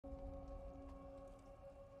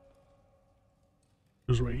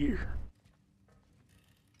It was right here.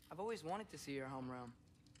 I've always wanted to see your home realm.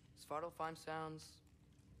 Svartalfheim sounds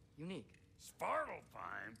unique.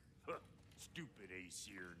 Svartalfheim? Stupid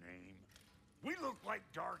Aesir name. We look like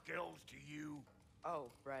dark elves to you?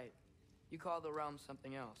 Oh, right. You call the realm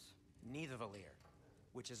something else. Nidavellir,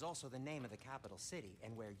 which is also the name of the capital city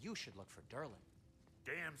and where you should look for Durlin.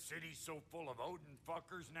 Damn city's so full of Odin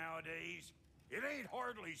fuckers nowadays. It ain't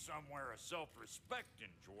hardly somewhere a self-respecting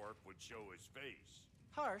dwarf would show his face.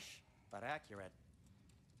 Harsh, but accurate.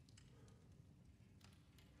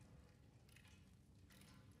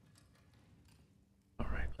 All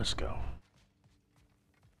right, let's go.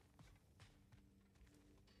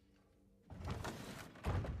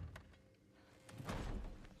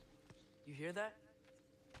 You hear that?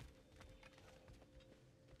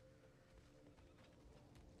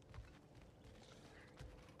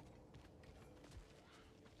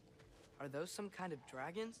 Are those some kind of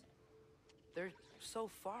dragons? They're so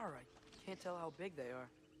far, I can't tell how big they are.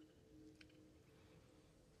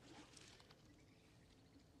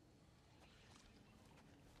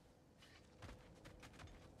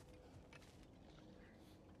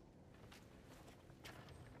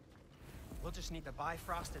 We'll just need the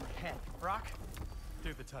Bifrost in the head. Brock,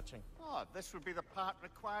 do the touching. Oh, this would be the part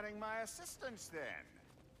requiring my assistance then.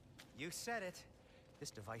 You said it.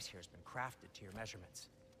 This device here has been crafted to your measurements.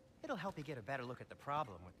 It'll help you get a better look at the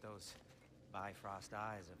problem with those Bifrost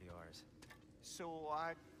eyes of yours. So,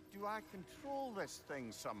 do I control this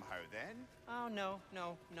thing somehow then? Oh, no.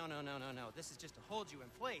 This is just to hold you in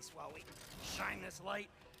place while we shine this light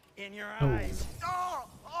in your eyes. Oh,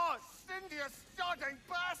 Cindy, you sodding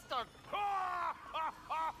bastard!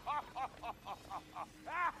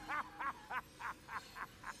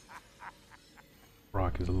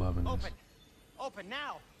 Brock is loving this. Open! Open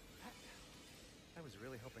now! I was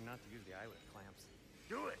really hoping not to use the eyelid clamps.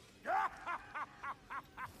 Do it!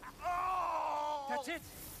 Oh! That's it!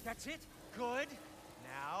 That's it! Good!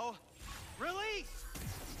 Now, release!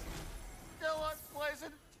 Still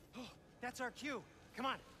unpleasant. Oh, that's our cue. Come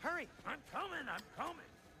on, hurry! I'm coming!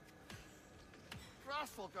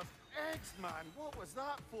 Grassful of eggs, man. What was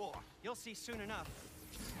that for? You'll see soon enough.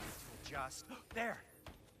 Just there.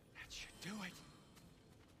 That should do it.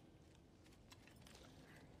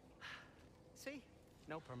 See?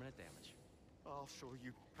 No permanent damage. I'll show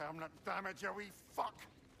you permanent damage, you wee fuck.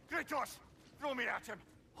 Kratos, throw me at him.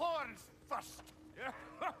 Horns first.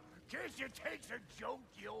 Guess you takes a joke,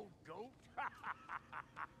 you old goat.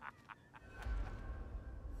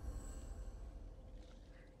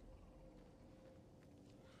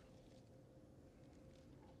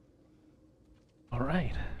 All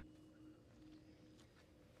right.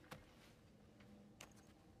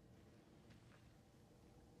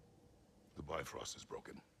 The Bifrost is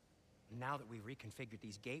broken. Now that we've reconfigured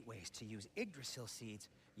these gateways to use Yggdrasil seeds,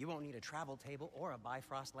 you won't need a travel table or a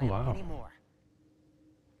Bifrost lamp anymore.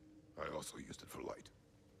 I also used it for light.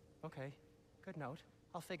 Okay, good note.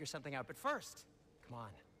 I'll figure something out, but first, come on,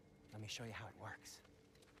 let me show you how it works.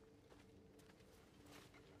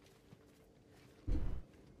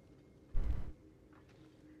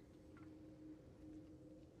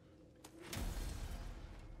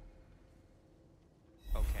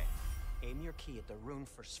 Okay, aim your key at the rune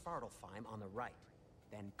for Svartalfheim on the right,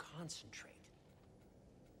 then concentrate.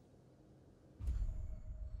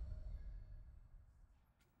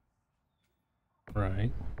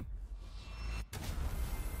 Right.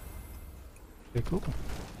 Okay, cool.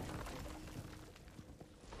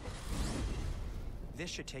 This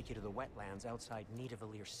should take you to the wetlands outside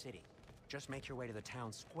Nidavellir City. Just make your way to the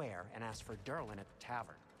town square and ask for Durlin at the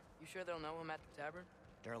tavern. You sure they'll know him at the tavern?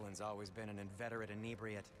 Durlin's always been an inveterate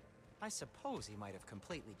inebriate. I suppose he might have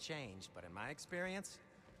completely changed, but in my experience,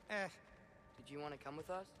 Did you want to come with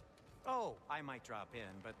us? Oh, I might drop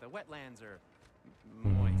in, but the wetlands are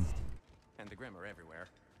moist. And the Grim are everywhere.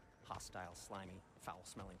 Hostile, slimy,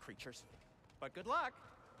 foul-smelling creatures. But good luck!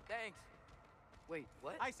 Thanks. Wait,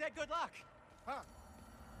 what? I said good luck! Huh.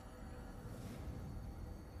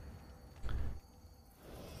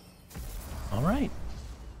 All right.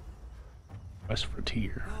 Quest for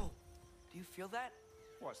Tyr. Whoa, do you feel that?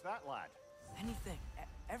 What's that, lad? Anything,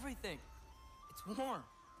 everything. It's warm.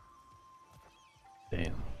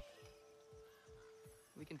 Damn.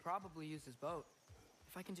 We can probably use his boat.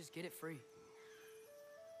 If I can just get it free.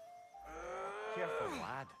 Careful,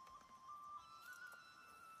 lad.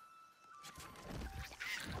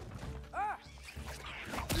 Ah!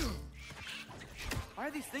 Why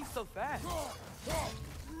are these things so fast?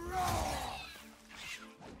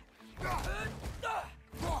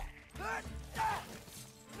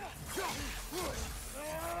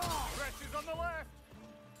 Wretches on the left!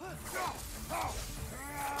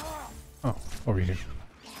 over here.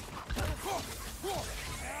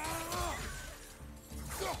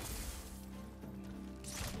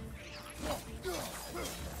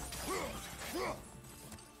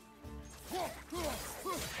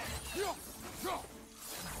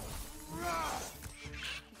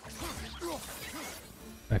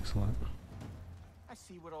 Excellent. I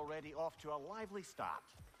see we're already off to a lively start.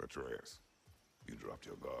 Atreus, you dropped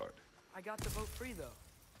your guard. I got the boat free, though.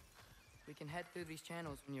 We can head through these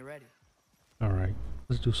channels when you're ready. Alright,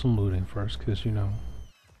 let's do some looting first, because, you know,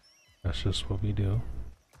 that's just what we do.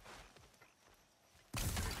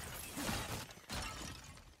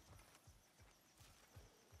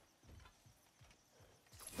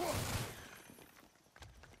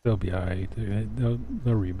 They'll be alright.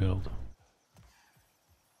 They'll rebuild.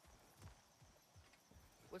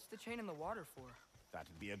 What's the chain in the water for?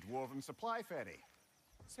 That'd be a dwarven supply ferry.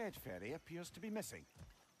 Said ferry appears to be missing.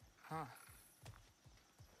 Huh.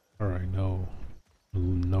 Alright, no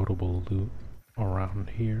notable loot around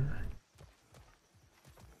here.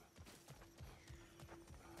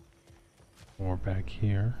 More back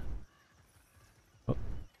here. Oh.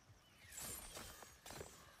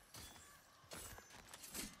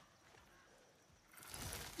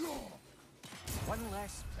 One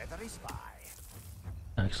less feathery spy.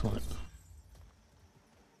 Excellent.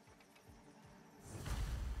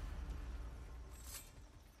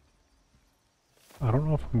 I don't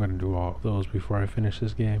know if I'm gonna do all of those before I finish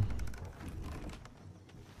this game,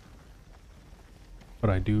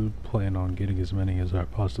 but I do plan on getting as many as I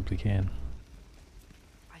possibly can.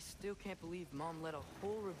 I still can't believe Mom led a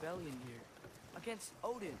whole rebellion here against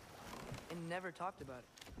Odin and never talked about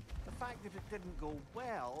it. The fact that it didn't go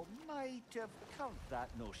well might have covered that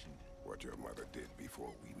notion. What your mother did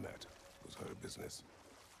before we met was her business.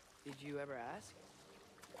 Did you ever ask?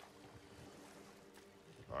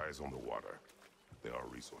 Eyes on the water. There are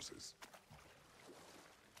resources.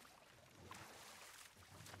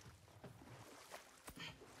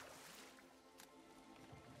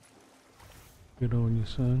 Good on you,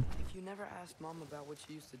 son. If you never asked Mom about what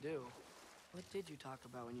she used to do, what did you talk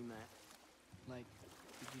about when you met? Like,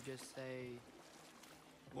 did you just say,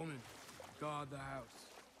 "Woman, guard the house.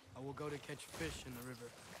 I will go to catch fish in the river,"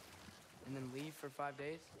 and then leave for 5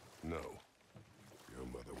 days? No. Your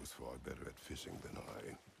mother was far better at fishing than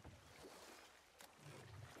I.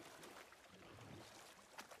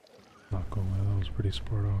 Not gonna lie, that was pretty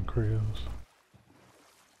sport on Creos.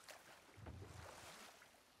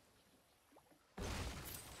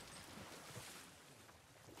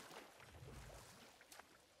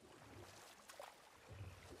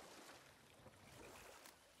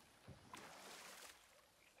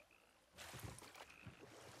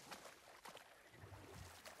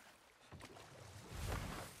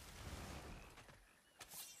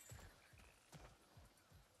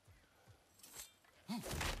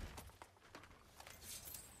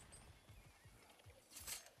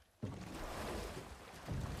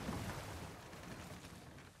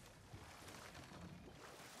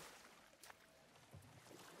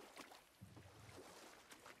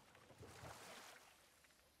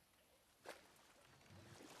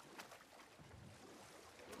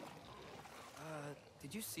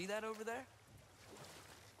 Did you see that over there?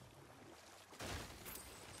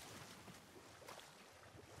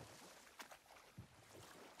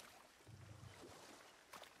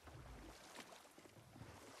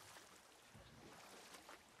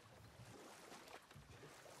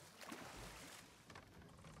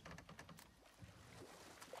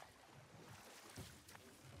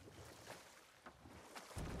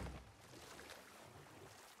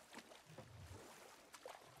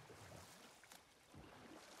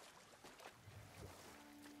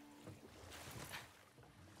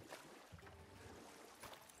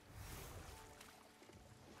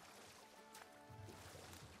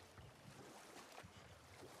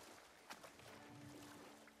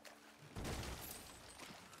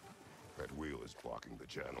 That wheel is blocking the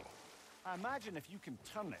channel. I imagine if you can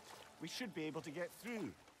turn it, we should be able to get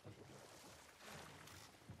through.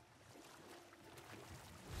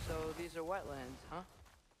 So these are wetlands, huh?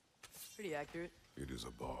 Pretty accurate. It is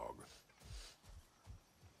a bog.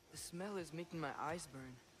 The smell is making my eyes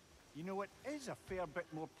burn. You know, it is a fair bit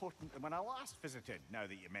more potent than when I last visited, now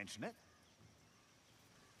that you mention it.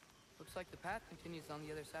 Looks like the path continues on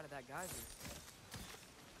the other side of that geyser.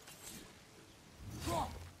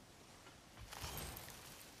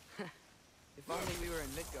 If only we were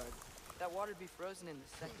in Midgard, that water'd be frozen in a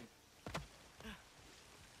second.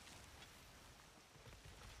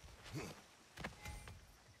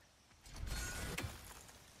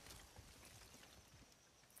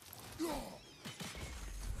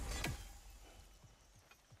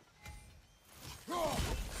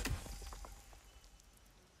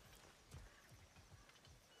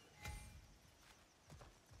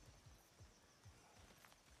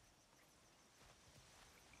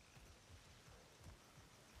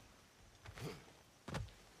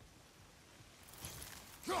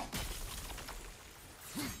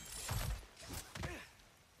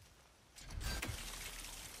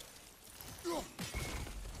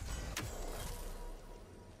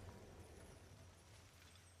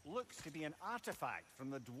 Looks to be an artifact from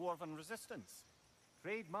the Dwarven Resistance.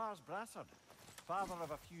 Trade Mars Brassard, father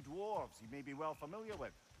of a few dwarves you may be well familiar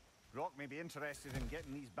with. Brock may be interested in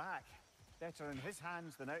getting these back. Better in his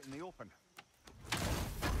hands than out in the open.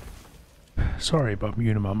 Sorry about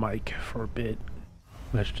muting my mic for a bit.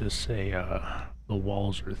 Let's just say the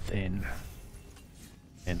walls are thin.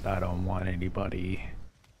 And I don't want anybody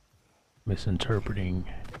misinterpreting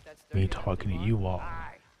me talking to you all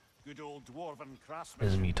Aye, good old Dwarven as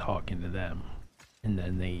craftsmanship. me talking to them. And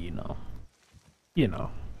then they, you know,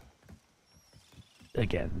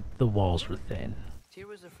 again, the walls were thin. Tyr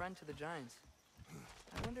was a friend to the Giants.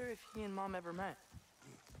 I wonder if he and Mom ever met.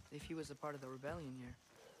 If he was a part of the rebellion here.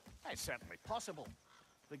 It's certainly possible.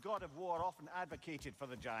 The god of war often advocated for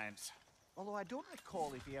the Giants. Although I don't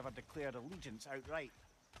recall if he ever declared allegiance outright.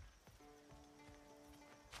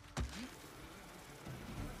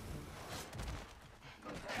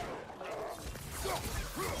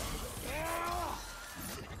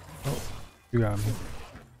 You got me.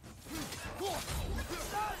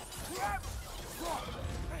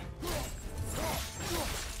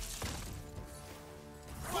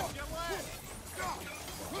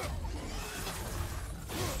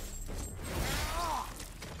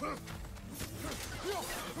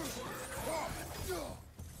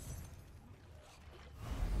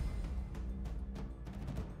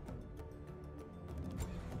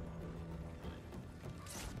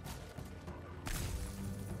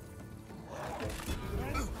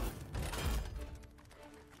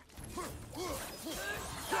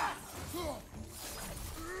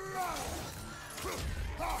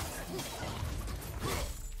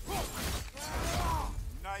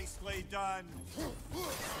 Nicely done.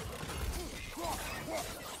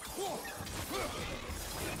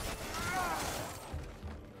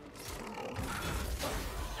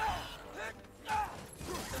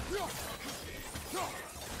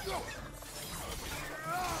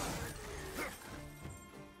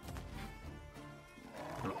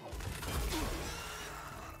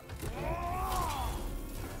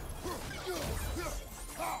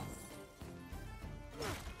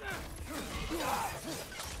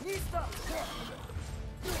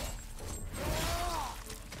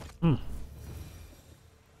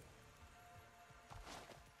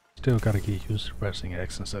 Still gotta get used to pressing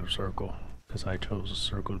X instead of circle, because I chose a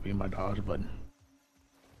circle to be my dodge button.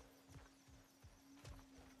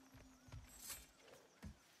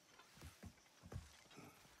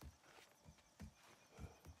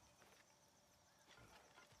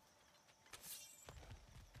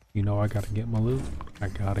 You know I gotta get my loot. I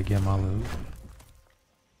gotta get my loot.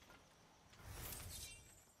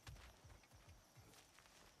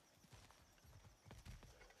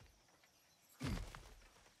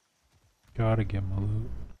 Gotta get my loot.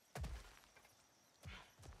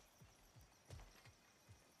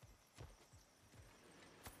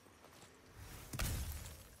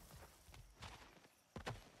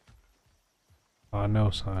 Oh no,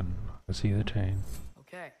 son. I see the chain.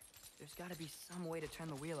 Okay, there's gotta be some way to turn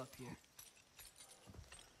the wheel up here.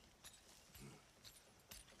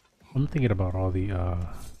 I'm thinking about all the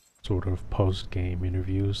sort of post-game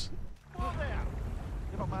interviews. Oh there!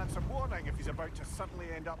 Give a man some warning if he's about to suddenly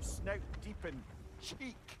end up snout deep in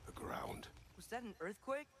cheek. The ground. Was that an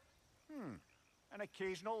earthquake? An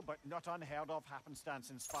occasional but not unheard of happenstance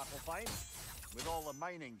in Svartalfheim. With all the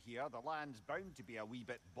mining here, the land's bound to be a wee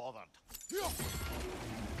bit bothered.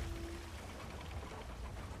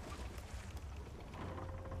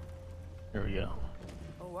 There we go.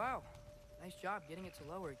 Oh wow, nice job getting it to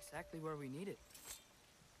lower exactly where we need it.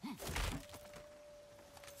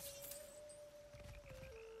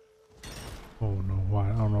 Oh no, why?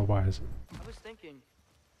 I don't know why is it. I was thinking,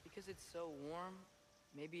 because it's so warm,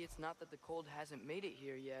 maybe it's not that the cold hasn't made it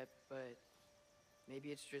here yet, but maybe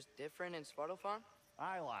it's just different in Svartalfheim?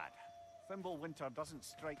 Aye, lad. Thimble winter doesn't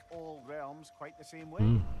strike all realms quite the same way.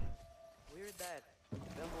 Weird that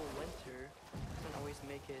Thimble winter doesn't always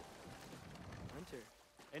make it winter.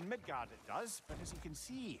 In Midgard it does, but as you can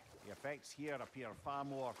see, the effects here appear far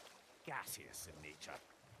more gaseous in nature.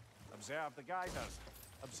 Observe the geysers.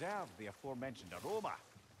 Observe the aforementioned aroma.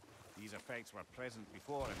 These effects were present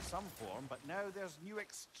before in some form, but now there's new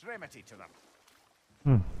extremity to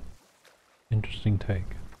them. Interesting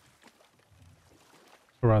take.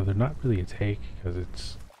 Or rather, not really a take,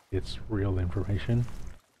 because it's real information.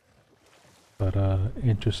 But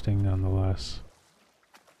interesting nonetheless.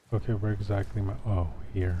 Okay, where exactly am I? Oh,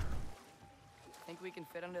 here. Think we can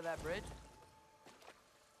fit under that bridge?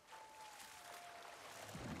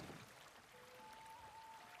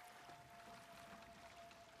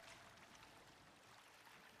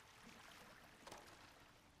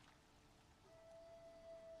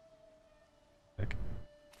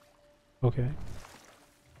 Okay.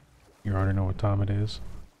 You already know what time it is.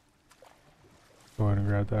 Go ahead and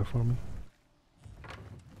grab that for me.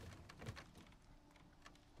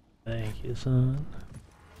 Thank you, son.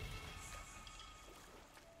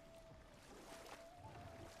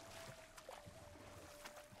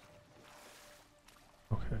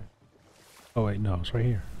 Okay. Oh wait, no, it's right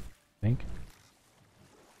here. I think.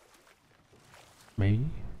 Maybe.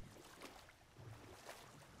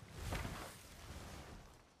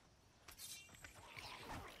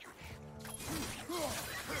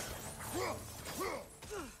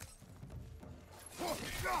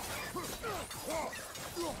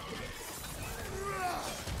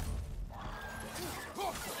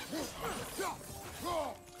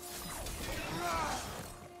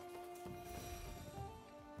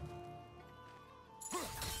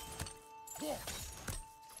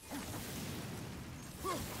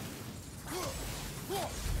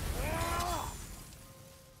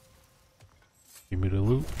 Give me the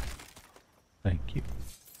loot. Thank you.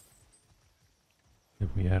 If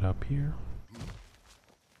we head up here.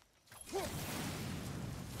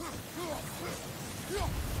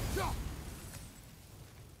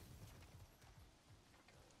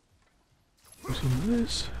 Do some of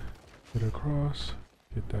this. Get across.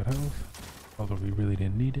 Get that health. Although we really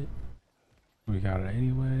didn't need it. We got it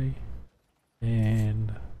anyway.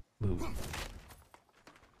 And loot.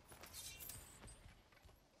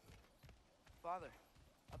 Father,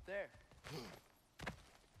 up there.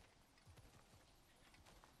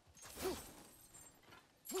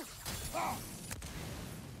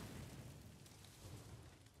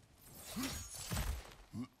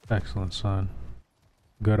 Excellent, son.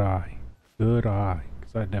 Good eye. Good eye.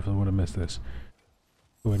 Because I definitely would have missed this.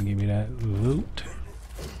 Go ahead and give me that loot.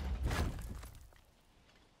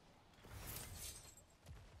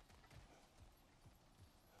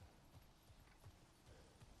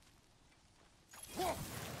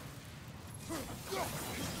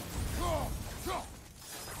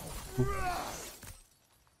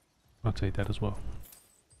 I'll take that as well.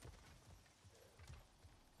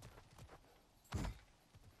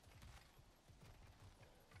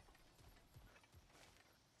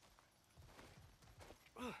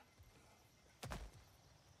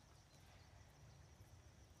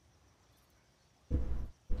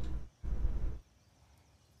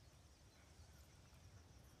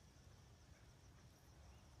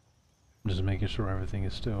 Just making sure everything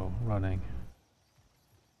is still running.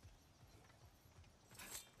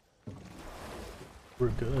 We're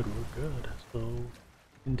good, we're good. So,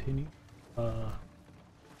 continue. Get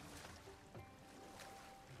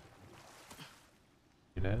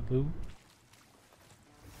that loot.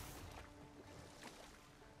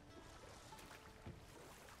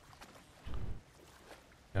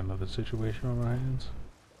 Got another situation on our hands.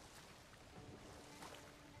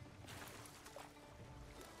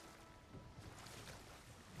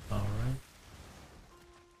 Alright.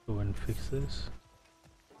 Go ahead and fix this.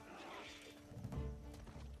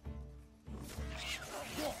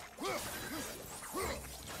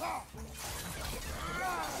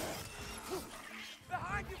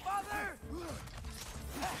 Behind you, Father!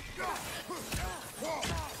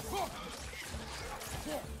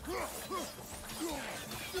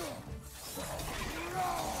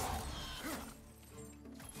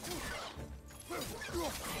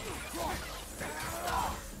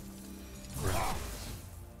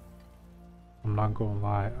 I'm not gonna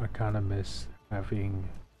lie, I kind of miss having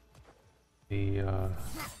the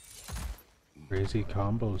crazy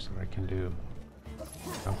combos that I can do.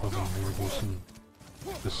 I'm hoping maybe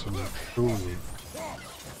do some truly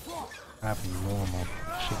abnormal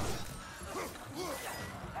shit.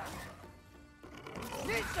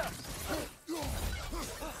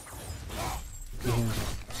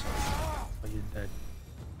 Oh, you're dead.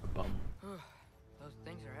 A bum. Those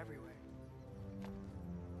things are everywhere.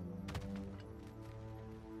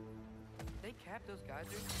 They cap those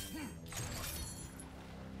geysers?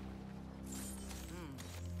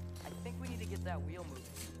 I think we need to get that wheel moving,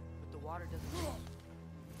 but the water doesn't move.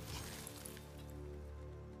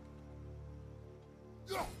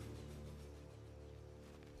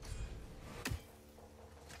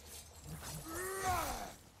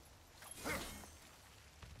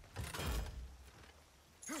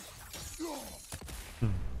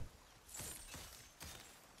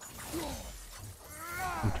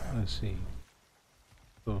 I'm trying to see.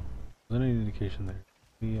 So, is there any indication there?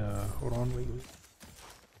 We, hold on, wait.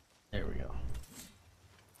 There we go.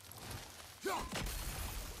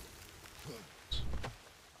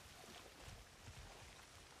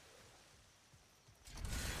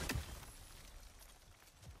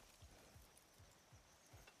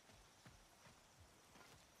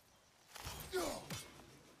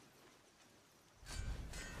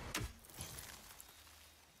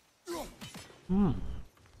 Hmm.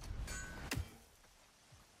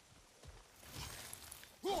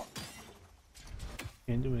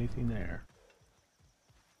 Can't do anything there.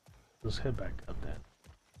 Let's head back up then.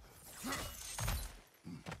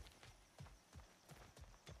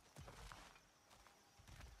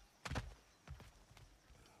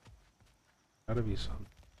 Gotta be something.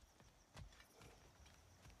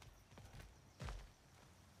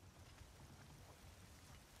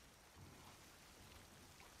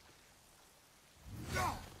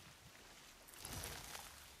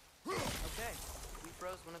 Okay, we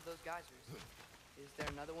froze one of those geysers. Is there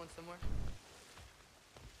another one somewhere?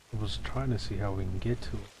 I was trying to see how we can get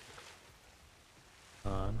to it.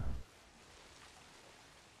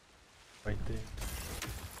 Right there.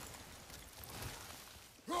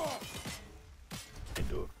 Can't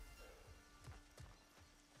do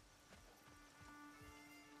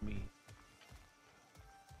it. Me.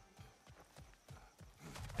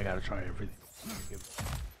 I gotta try everything.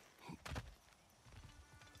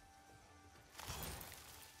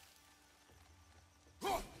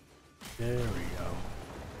 There we go.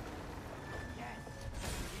 Yes. The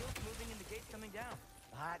wheel's moving and the gate's coming down.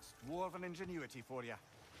 That's dwarven ingenuity for you.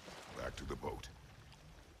 Back to the boat.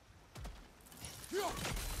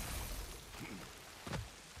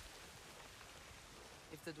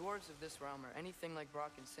 If the dwarves of this realm are anything like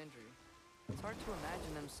Brock and Sindri, it's hard to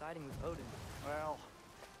imagine them siding with Odin. Well,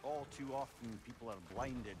 all too often people are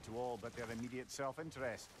blinded to all but their immediate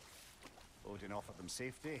self-interest. Odin offered them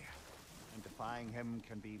safety, and defying him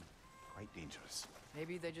can be quite dangerous.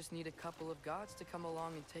 Maybe they just need a couple of gods to come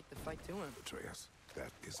along and take the fight to him. Atreus,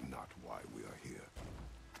 that is not why we are here.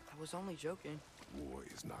 I was only joking. War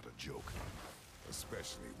is not a joke,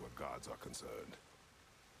 especially where gods are concerned.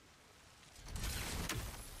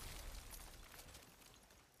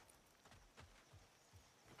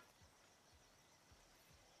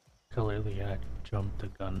 Clearly, I jumped the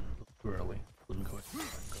gun too early. Let me go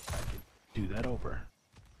back and do that over.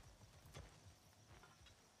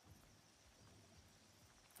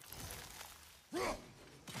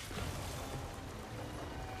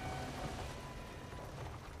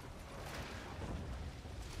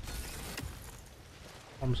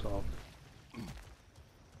 Problem solved.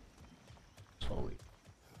 Slowly.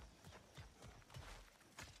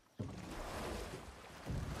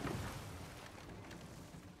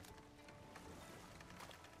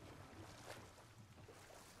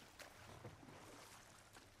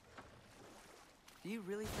 Do you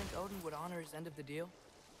really think Odin would honor his end of the deal?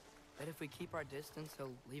 That if we keep our distance,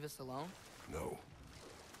 he'll leave us alone? No.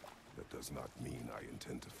 That does not mean I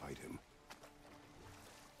intend to fight him.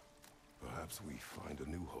 Perhaps we find a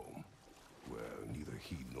new home, where neither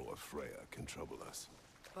he nor Freya can trouble us.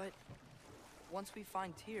 But once we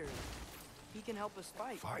find Tyr, he can help us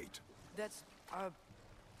fight. Fight? That's,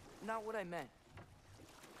 not what I meant.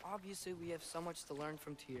 Obviously, we have so much to learn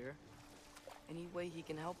from Tyr. Any way he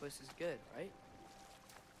can help us is good, right?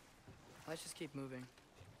 Let's just keep moving.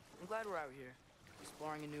 I'm glad we're out here,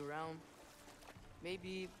 exploring a new realm.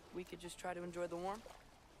 Maybe we could just try to enjoy the warmth?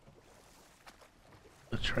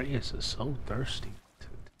 Atreus is so thirsty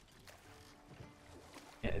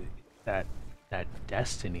that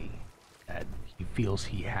destiny that he feels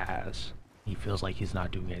he has. He feels like he's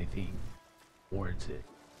not doing anything towards it.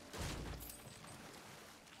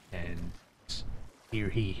 And here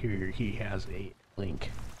he has a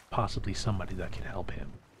link, possibly somebody that can help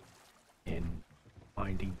him in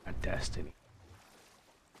finding that destiny.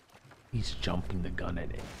 He's jumping the gun at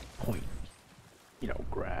a point, you know,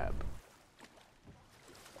 grab.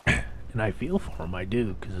 And I feel for him, I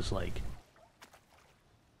do, because it's like,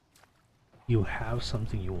 you have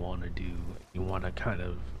something you want to do, you want to kind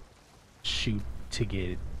of shoot to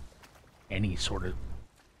get any sort of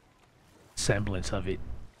semblance of it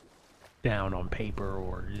down on paper,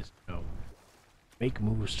 or just, you know, make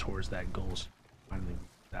moves towards that goal, finally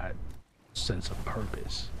that sense of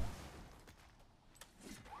purpose.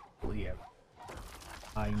 Well, yeah,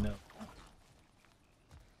 I know.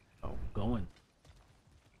 Oh, going.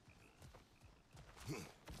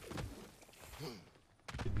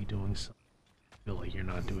 Could be doing something. Feel like you're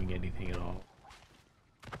not doing anything at all.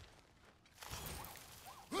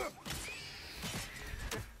 You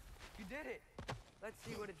did it! Let's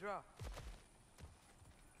see what it draws.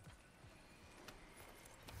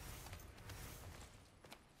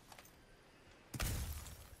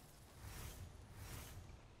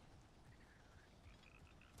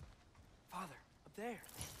 Father, up there.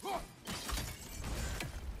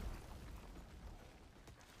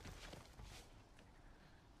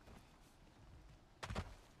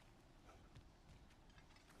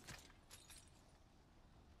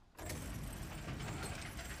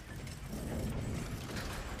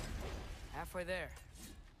 halfway there.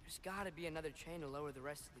 There's gotta be another chain to lower the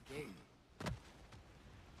rest of the gate.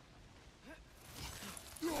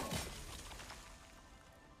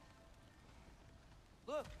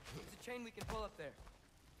 Look, there's a chain we can pull up there.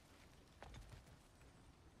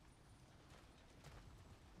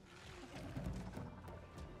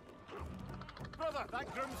 Brother,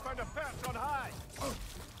 that groom's found a perch on high!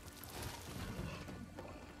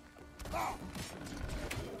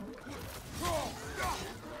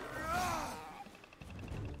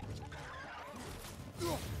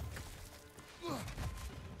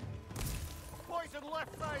 Poison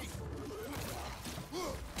left side!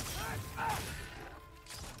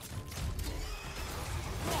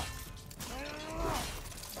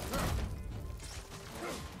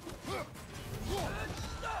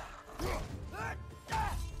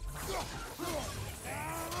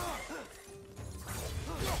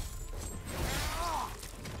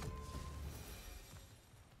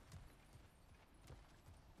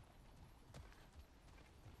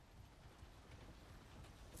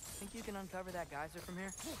 Think you can uncover that geyser from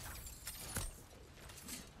here?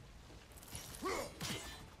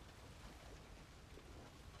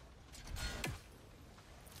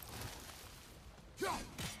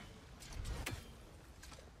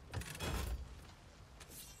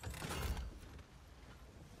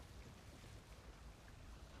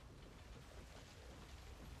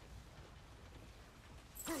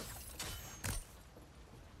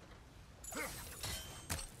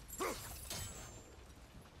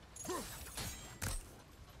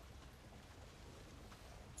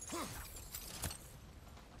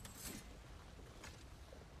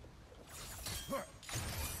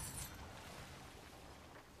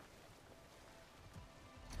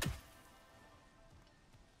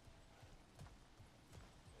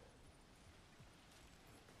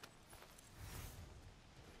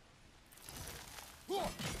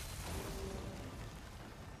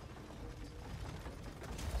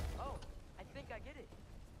 Oh, I think I get it.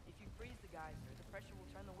 If you freeze the geyser, the pressure will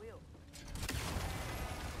turn the wheel.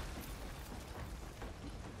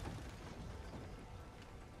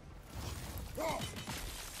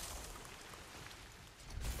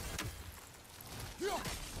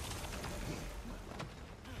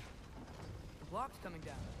 The block's coming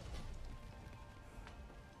down.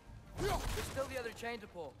 There's still the other chain to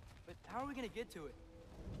pull, but how are we gonna get to it?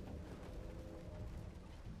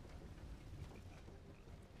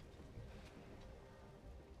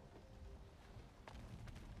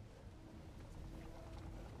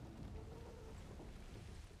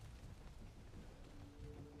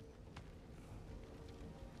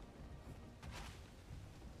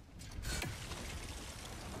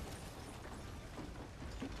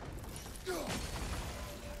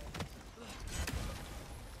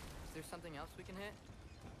 Is there something else we can hit?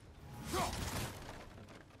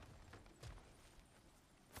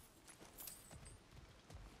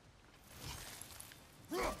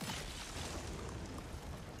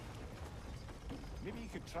 Maybe you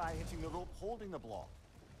could try hitting the rope holding the block.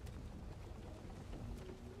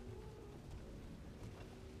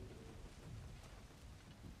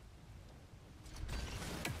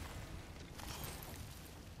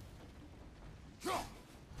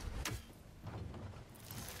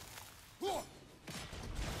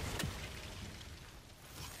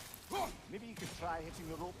 Maybe you could try hitting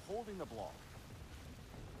the rope holding the block.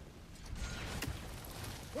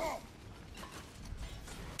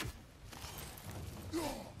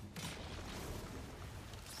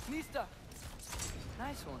 Mista!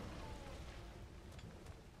 Nice one.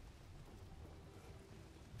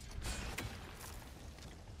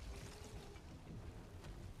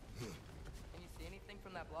 Can you see anything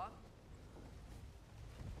from that block?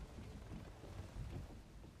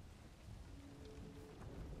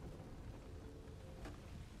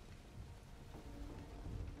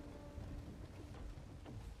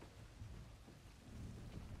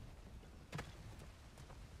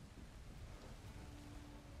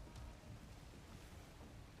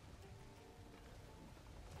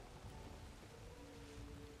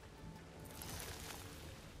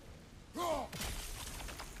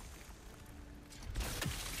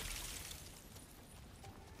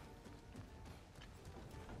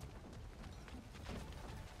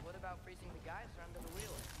 What about freezing the geyser under the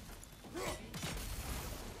wheel?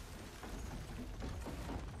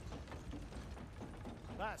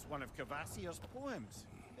 That's one of Cavassier's poems.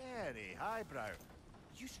 Very highbrow.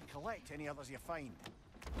 You should collect any others you find.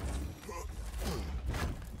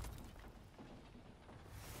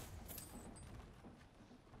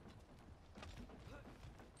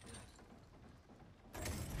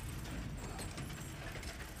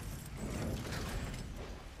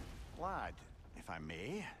 Lad, if I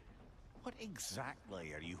may. What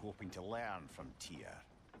exactly are you hoping to learn from Tyr?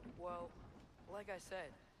 Well, like I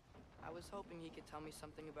said, I was hoping he could tell me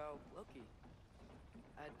something about Loki.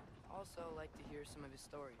 I'd also like to hear some of his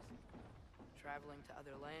stories. Traveling to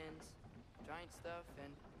other lands, giant stuff,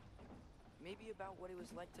 and maybe about what it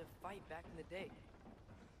was like to fight back in the day.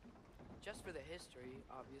 Just for the history,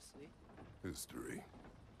 obviously. History.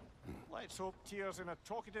 Let's hope Tyr's in a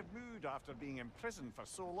talkative mood after being imprisoned for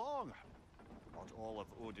so long. Not all of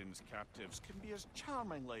Odin's captives can be as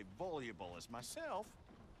charmingly voluble as myself.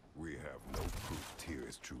 We have no proof Tyr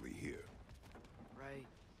is truly here. Right.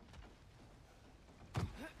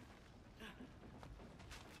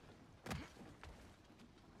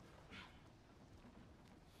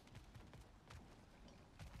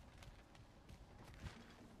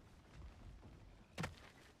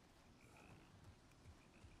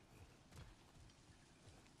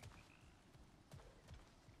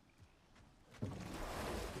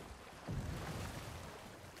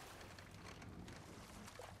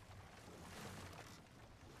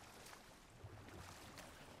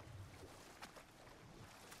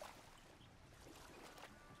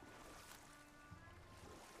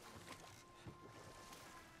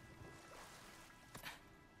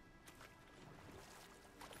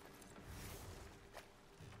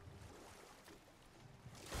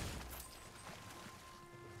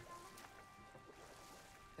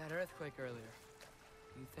 That earthquake earlier.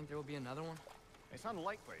 Do you think there will be another one? It's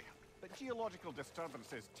unlikely, but geological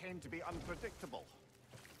disturbances tend to be unpredictable.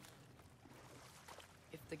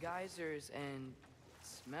 If the geysers and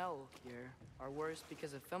smell here are worse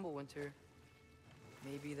because of Fimbulwinter,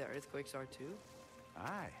 maybe the earthquakes are too?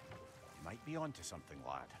 Aye, you might be onto something,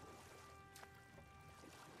 lad.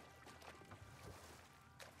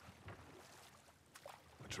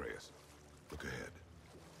 Atreus, look ahead.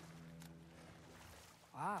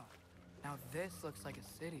 Wow. Now this looks like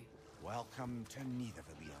a city. Welcome to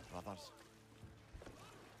Nidavellir, brothers.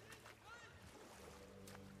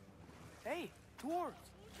 Hey, dwarves!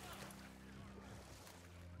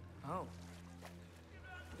 Oh.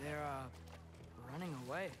 They're, running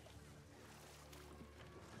away.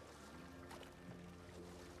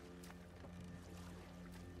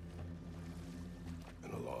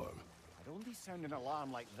 An alarm. I'd only sound an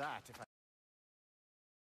alarm like that if I...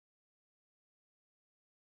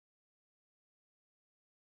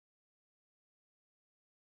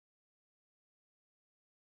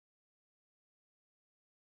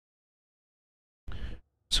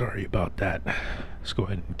 Sorry about that. Let's go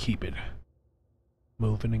ahead and keep it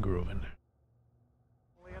moving and grooving.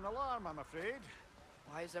 Only an alarm, I'm afraid.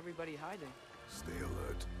 Why is everybody hiding? Stay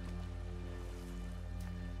alert.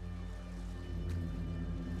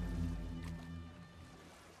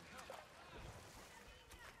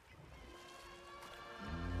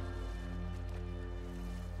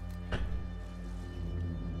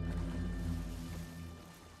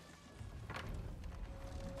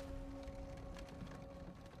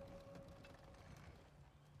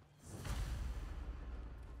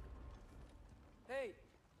 Hey,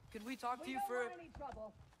 could we talk to you for... We don't want any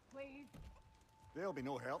trouble, please. There'll be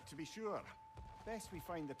no help, to be sure. Best we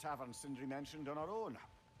find the tavern Sindri mentioned on our own.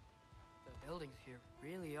 The buildings here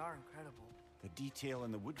really are incredible. The detail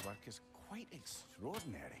in the woodwork is quite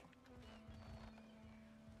extraordinary.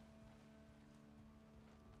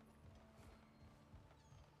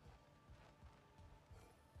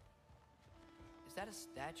 Is that a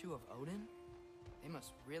statue of Odin? They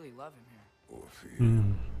must really love him here. Or fear.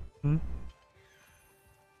 Hmm.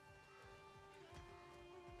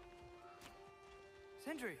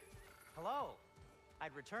 Sindri! Hello.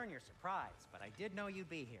 I'd return your surprise, but I did know you'd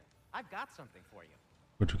be here. I've got something for you.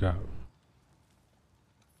 What you got?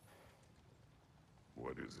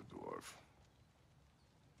 What is it, dwarf?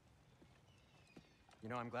 You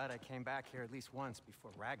know, I'm glad I came back here at least once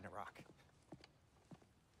before Ragnarok.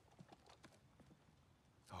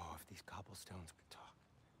 Oh, if these cobblestones could talk.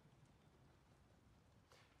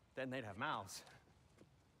 Then they'd have mouths.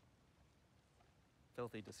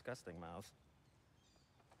 Filthy, disgusting mouths.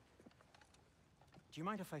 Do you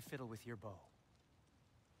mind if I fiddle with your bow?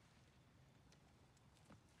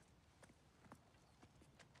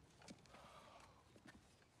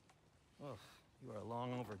 Oh, you are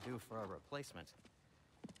long overdue for a replacement.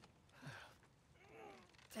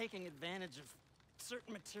 Taking advantage of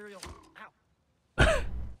certain material... Ow!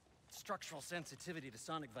 Structural sensitivity to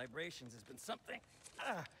sonic vibrations has been something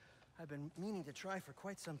I've been meaning to try for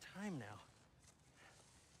quite some time now.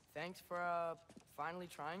 Thanks for, finally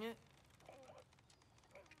trying it.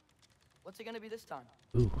 What's it gonna be this time?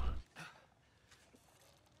 Ooh.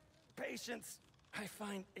 Patience. I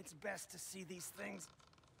find it's best to see these things,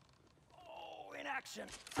 in action.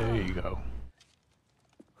 There you go.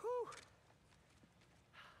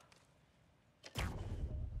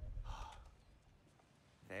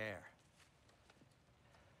 There.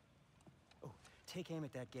 Oh, take aim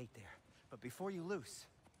at that gate there. But before you loose,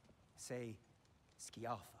 say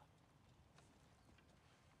Skialfa.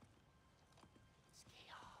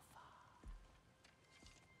 Skialfa.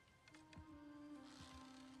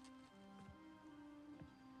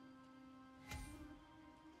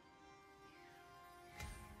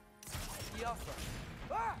 Skialfa.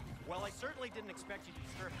 Ah! Well, I certainly didn't expect you to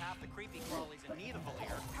disturb half the creepy crawlies in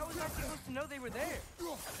Nidavellir. How was I supposed to know they were there?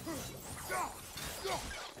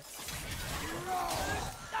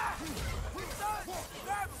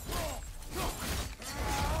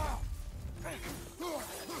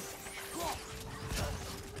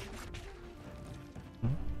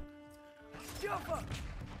 Skialfa!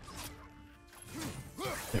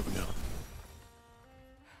 There we go.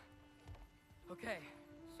 Okay,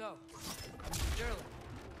 so, Sterling.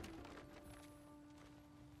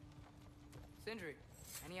 Sindri,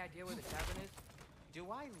 any idea where the tavern is? Do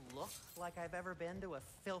I look like I've ever been to a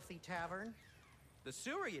filthy tavern? The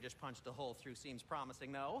sewer you just punched a hole through seems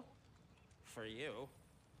promising, though. For you.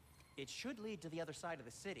 It should lead to the other side of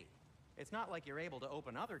the city. It's not like you're able to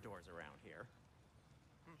open other doors around here.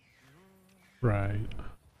 Right.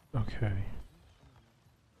 Okay.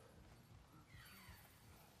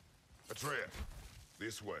 Atreya,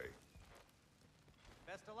 this way.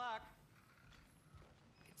 Best of luck.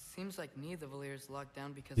 It seems like Nidavellir's locked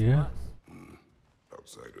down because Yeah. of us.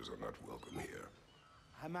 Outsiders are not welcome here.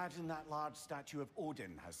 I imagine that large statue of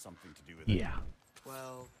Odin has something to do with it. Yeah.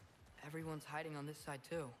 Well, everyone's hiding on this side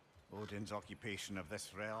too. Odin's occupation of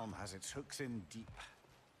this realm has its hooks in deep.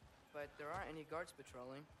 But there aren't any guards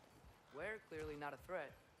patrolling. We're clearly not a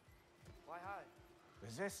threat. Why hide?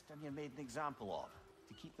 Resist and you're made an example of,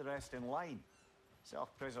 to keep the rest in line.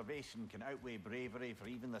 Self-preservation can outweigh bravery for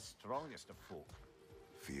even the strongest of folk.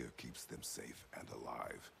 Fear keeps them safe and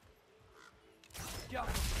alive. Yeah.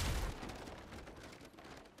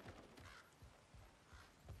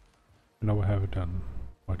 I know I haven't done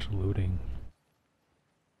much looting.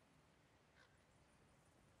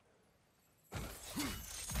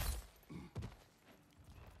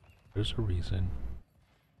 There's a reason.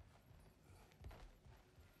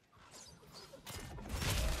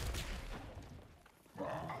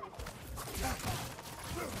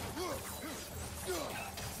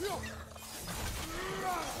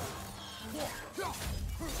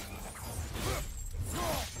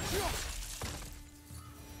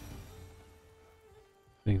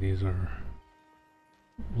 I think these are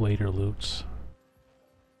later loots.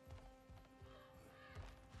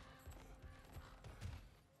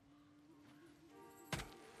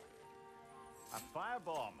 A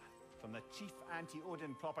firebomb from the chief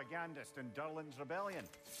anti-Odin propagandist in Durlin's rebellion.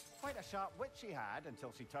 Quite a sharp wit she had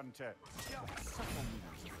until she turned to subtle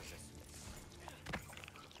means of resistance.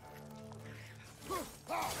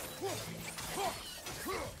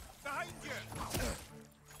 Behind you!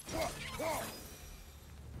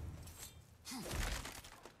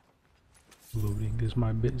 Looting is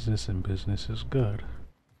my business and business is good.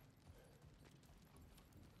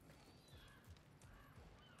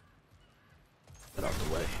 Get out of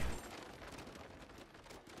the way.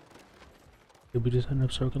 Did we just end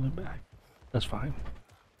up circling back? That's fine.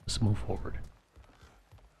 Let's move forward.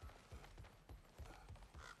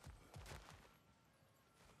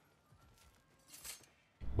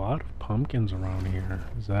 A lot of pumpkins around here.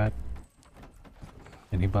 Is that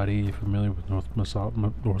anybody familiar with Norse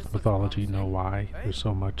mythology know why there's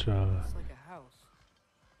so much It's like a house.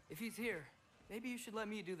 If he's here, maybe you should let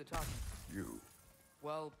me do the talking. You.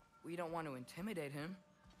 Well, we don't want to intimidate him.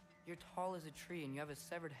 You're tall as a tree and you have a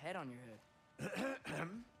severed head on your head.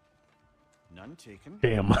 None taken.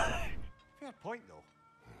 damn. Fair point, though.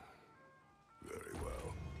 Very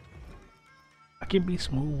well. I can be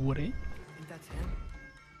smooth with it. Think that's him?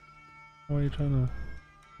 Why are you trying to?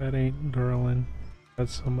 That ain't Derlin.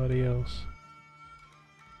 That's somebody else.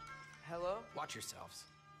 Hello? Watch yourselves.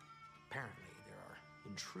 Apparently, there are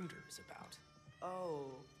intruders about.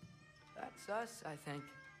 Oh, that's us, I think.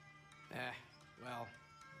 Well,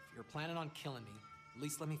 if you're planning on killing me, at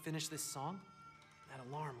least let me finish this song. That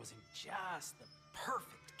alarm was in just the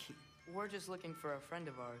perfect key. We're just looking for a friend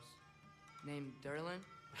of ours named Derlin.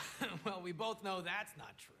 Well, we both know that's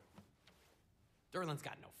not true. Derlin's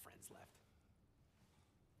got no friends left.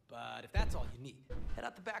 But if that's all you need, head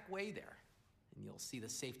out the back way there, and you'll see the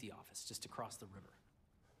safety office just across the river.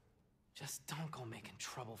 Just don't go making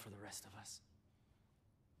trouble for the rest of us.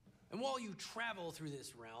 And while you travel through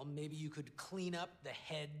this realm, maybe you could clean up the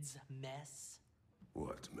head's mess.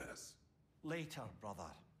 What mess? Later, brother.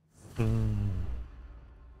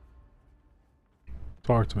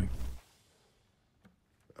 Talk to me.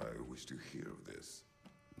 I wish to hear of this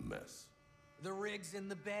mess. The rig's in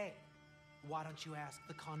the bay. Why don't you ask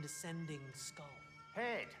the condescending skull?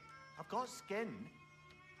 Head, I've got skin.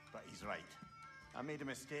 But he's right. I made a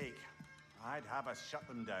mistake. I'd have us shut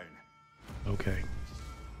them down. Okay.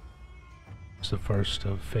 It's the first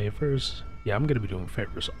of favors. Yeah, I'm gonna be doing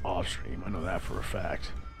favors off stream. I know that for a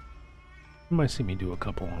fact. You might see me do a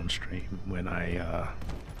couple on stream when I'm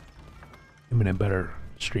in a better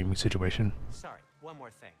streaming situation. Sorry, one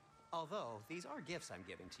more thing. Although, these are gifts I'm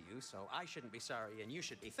giving to you, so I shouldn't be sorry and you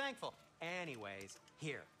should be thankful. Anyways,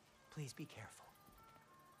 here, please be careful.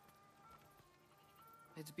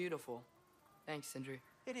 It's beautiful. Thanks, Sindri.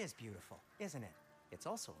 It is beautiful, isn't it? It's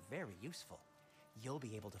also very useful. You'll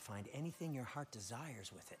be able to find anything your heart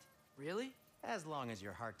desires with it. Really? As long as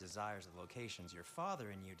your heart desires the locations your father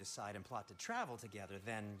and you decide and plot to travel together,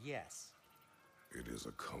 then yes. It is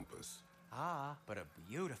a compass. Ah, but a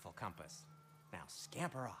beautiful compass. Now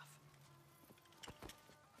scamper off.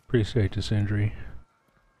 Appreciate this injury.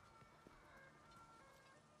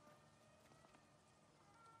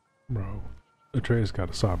 Bro, Atreus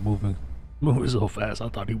gotta stop moving so fast. I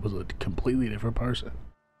thought he was a completely different person.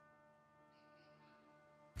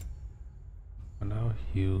 And now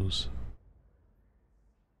Hughes.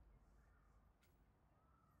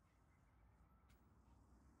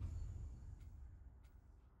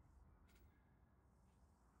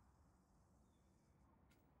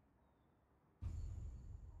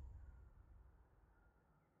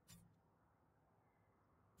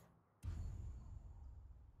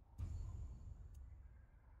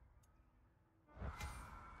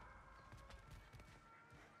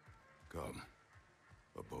 Come.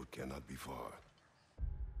 A boat cannot be far.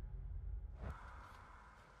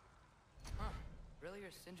 Huh.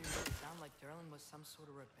 Earlier, Sindri made it sound like Durlin was some sort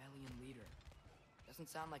of rebellion leader. Doesn't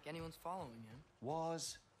sound like anyone's following him.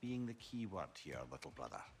 Was being the key word here, little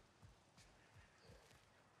brother.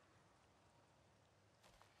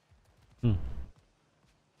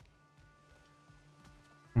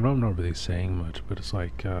 I'm not really saying much, but it's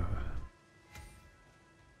like, I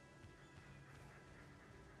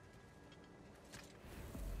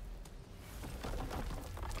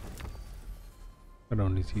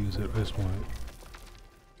don't need to use it, I just want it.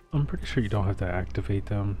 I'm pretty sure you don't have to activate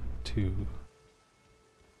them to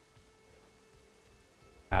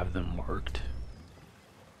have them marked.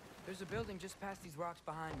 There's a building just past these rocks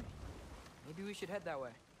behind me. Maybe we should head that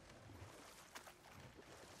way.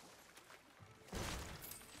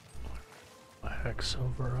 Black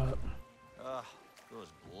silver up. Ugh, those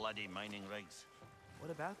bloody mining rigs. What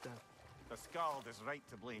about them? The Skald is right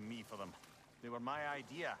to blame me for them. They were my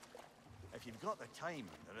idea. If you've got the time,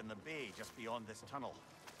 they're in the bay just beyond this tunnel.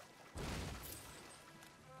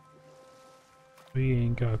 We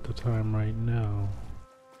ain't got the time right now.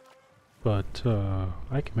 But,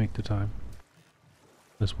 I can make the time.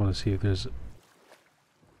 Just want to see if there's...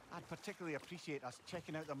 I'd particularly appreciate us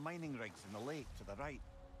checking out the mining rigs in the lake to the right.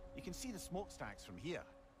 You can see the smokestacks from here.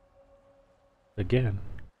 Again.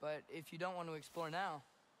 But if you don't want to explore now,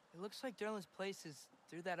 it looks like Durlin's place is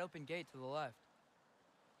through that open gate to the left.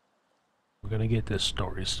 We're gonna get this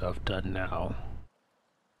story stuff done now.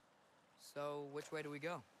 So, which way do we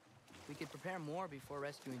go? We could prepare more before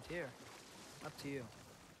rescuing Tyr. Up to you.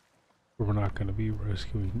 We're not gonna be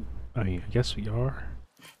rescuing... I mean, I guess we are.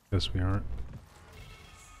 Guess we aren't.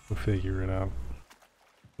 We'll figure it out.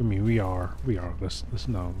 I mean, we are. Let's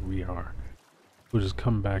know we are. We'll just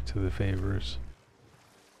come back to the favors.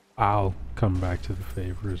 I'll come back to the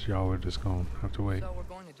favors. Y'all are just gonna have to wait. So we're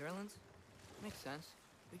going to Durlin's? Makes sense.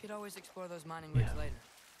 We could always explore those mining rigs later.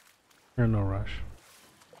 We're in no rush.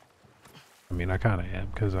 I mean, I kind of am,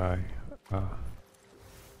 because let's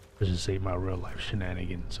just say my real life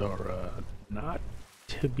shenanigans are not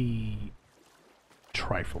to be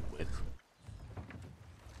trifled with.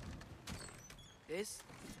 This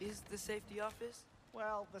is the safety office?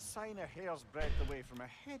 Well, the sign a hair's breadth away from a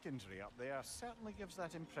head injury up there certainly gives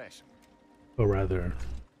that impression. Or rather,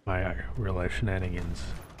 my real life shenanigans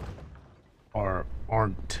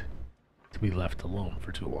aren't to be left alone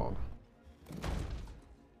for too long.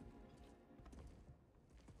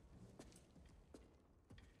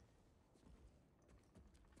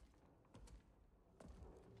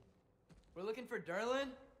 We're looking for Durlin?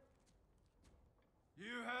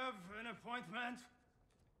 You have an appointment?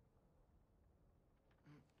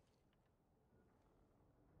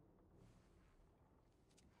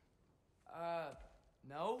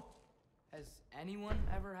 No? Has anyone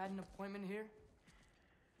ever had an appointment here?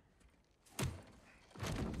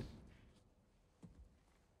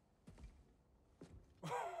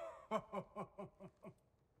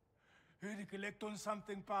 Here to collect on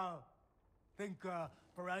something, pal? Think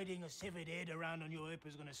parading a severed head around on your hip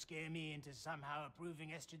is gonna scare me into somehow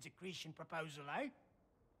approving Esther's accretion proposal, eh?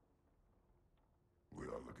 We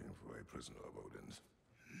are looking for a prisoner of Odin's.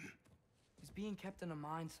 He's being kept in a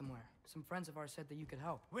mine somewhere. Some friends of ours said that you could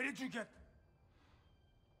help. Where did you get...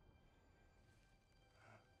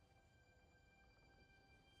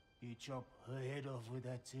 You chop her head off with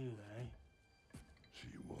that too, eh? She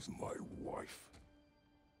was my wife.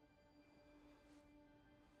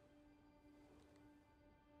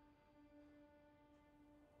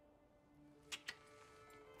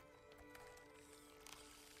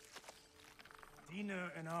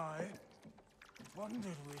 Dina and I wondered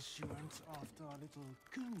where she went after our little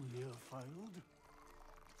coup here failed.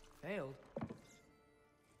 Failed?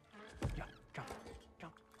 Yeah, come.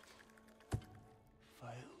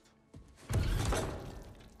 Failed.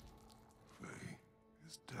 Faye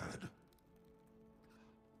is dead.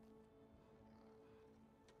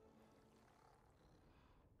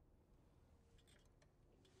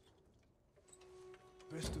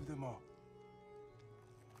 Rest of them are.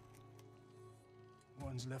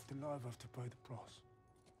 One's left alive have to pay the price.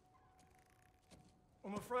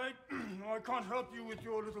 I'm afraid I can't help you with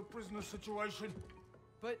your little prisoner situation.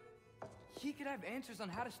 But he could have answers on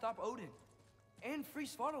how to stop Odin. And free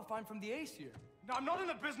Svartalfheim from the Aesir. Now, I'm not in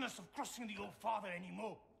the business of crossing the old father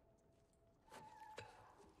anymore.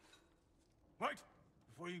 Right,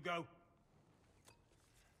 before you go.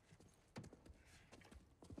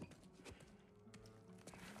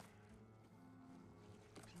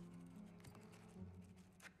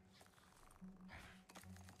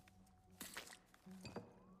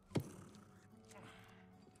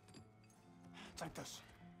 Take this.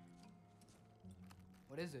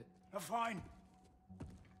 What is it? A fine.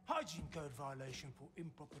 Hygiene code violation for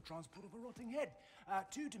improper transport of a rotting head.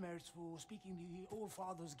 2 demerits for speaking the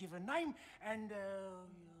All-Father's given name, and,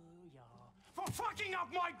 yeah. For fucking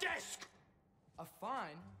up my desk! A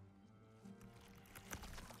fine?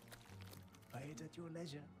 Pay it at your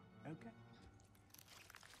leisure, okay?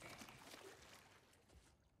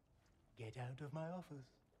 Get out of my office.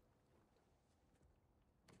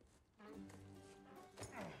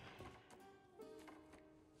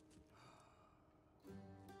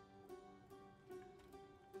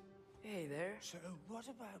 Hey there. So what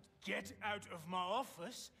about get out of my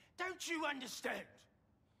office? Don't you understand?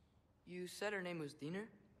 You said her name was Diener?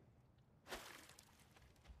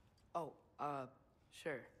 Oh,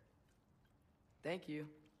 sure. Thank you.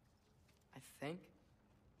 I think.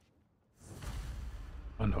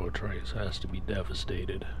 I know Atreus has to be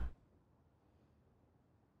devastated.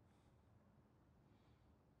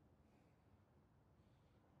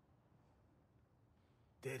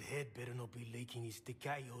 That head better not be leaking his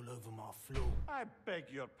decay all over my floor. I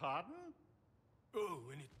beg your pardon? Oh,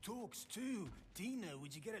 and it talks too. Dina,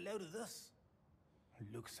 would you get a load of this?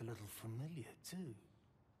 It looks a little familiar too.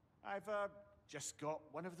 I've, just got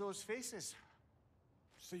one of those faces.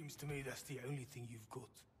 Seems to me that's the only thing you've got.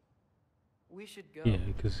 We should go. Yeah,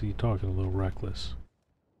 because he's talking a little reckless.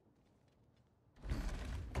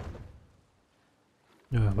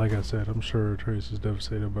 Yeah, like I said, I'm sure Atreus is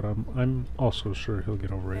devastated, but I'm also sure he'll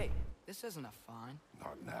get over it. Hey, this isn't a fine.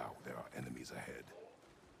 Not now. There are enemies ahead.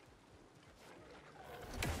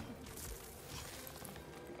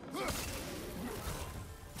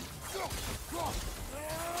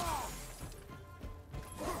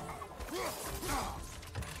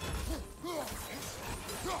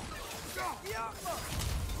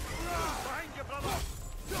 Behind you, brother!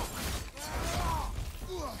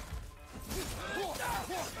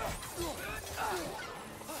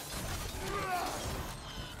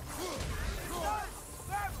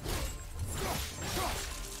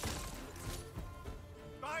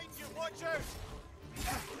 Behind you, watch out!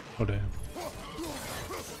 Oh damn.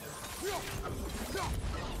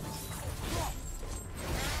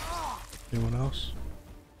 Anyone else?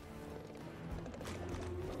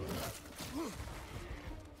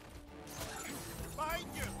 Behind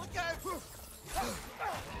you, look out!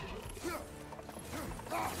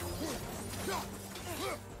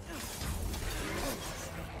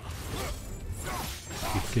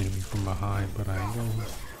 Keep getting me from behind, but I ain't going.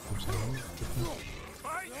 I'm saying.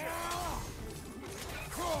 Behind you!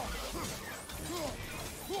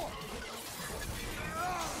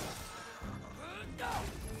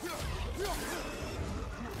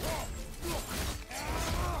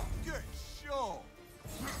 Good show!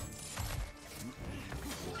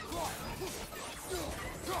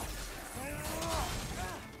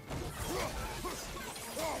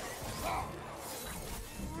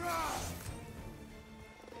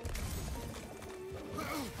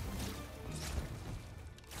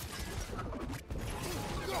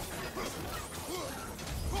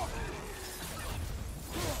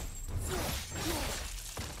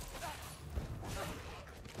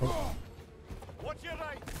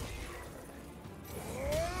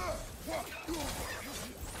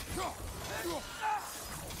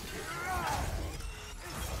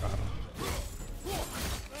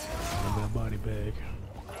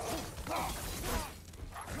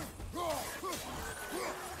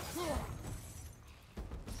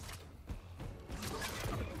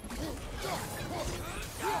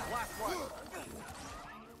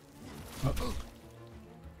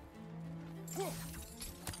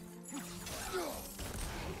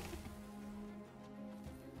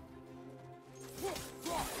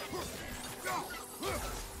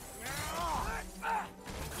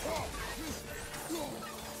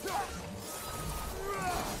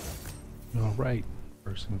 right.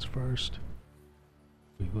 First things first.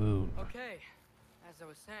 We loot. Okay, as I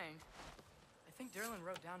was saying, I think Derlin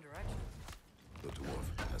wrote down directions. The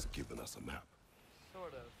dwarf has given us a map.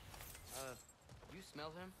 Sort of. You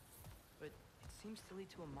smelled him? But it seems to lead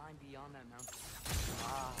to a mine beyond that mountain.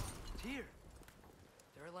 Ah, Tyr!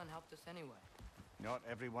 Derlin helped us anyway. Not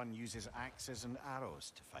everyone uses axes and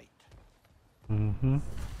arrows to fight. Mm-hmm.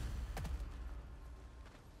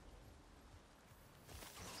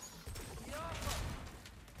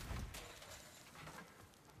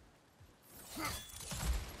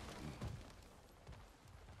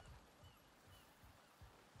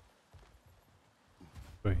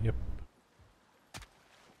 Yep.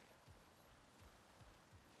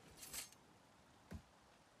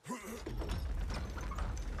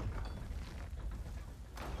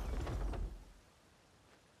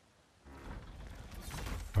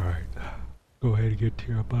 Alright. Go ahead and get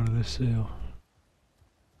Tyr up out of this cell.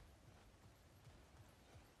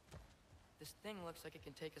 This thing looks like it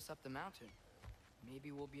can take us up the mountain.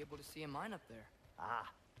 Maybe we'll be able to see a mine up there. Ah,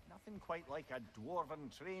 nothing quite like a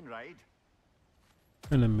dwarven train ride.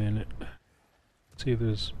 In a minute. See if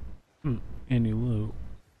there's any loot.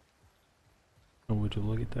 Oh, would you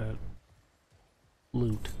look at that?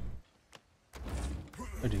 Loot.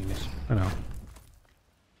 A genius. I know.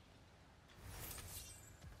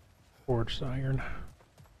 Forged iron.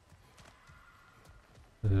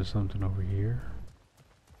 Is there something over here?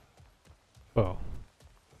 Well,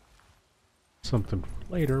 something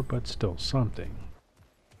later, but still something.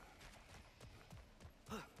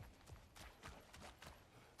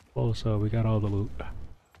 Well, so we got all the loot.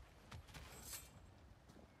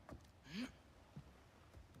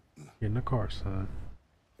 Get in the car, son.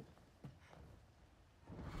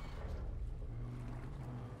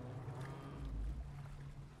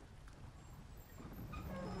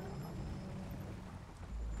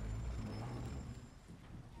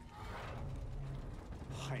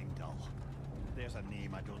 Heimdall. There's a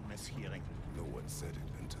name I don't miss hearing. No one said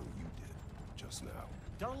it until you did, just now.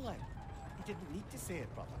 Durlin. He didn't need to say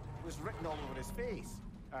it, brother. It was written all over his face.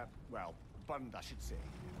 Well, burned, I should say.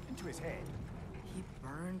 Into his head. He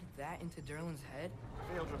burned that into Derlin's head?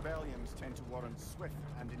 Failed rebellions tend to warrant swift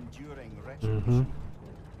and enduring retribution.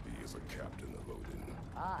 He is a captain of Odin.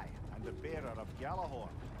 Aye, and the bearer of Galahorn.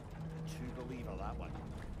 True believer, that one.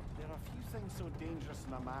 There are few things so dangerous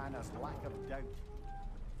in a man as lack of doubt.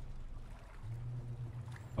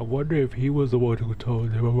 I wonder if he was the one who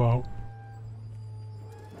told him about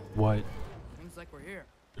what Seems like we're here.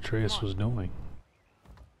 Atreus was doing.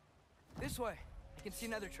 This way. I can see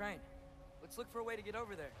another train. Let's look for a way to get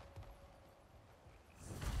over there.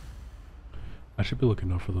 I should be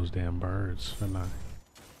looking out for those damn birds, shouldn't I?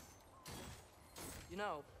 You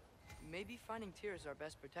know, maybe finding Tyr is our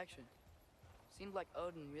best protection. Seemed like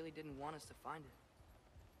Odin really didn't want us to find it.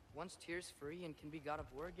 Once Tyr's free and can be god of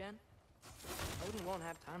war again, Odin won't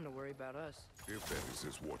have time to worry about us. If that is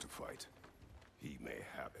his war to fight, he may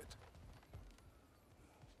have it.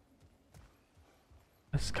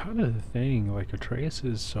 That's kind of the thing. Like Atreus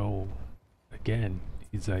is so, again,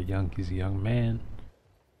 he's a young man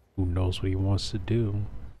who knows what he wants to do,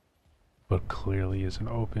 but clearly isn't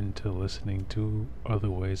open to listening to other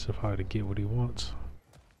ways of how to get what he wants.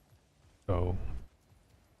 So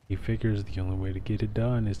he figures the only way to get it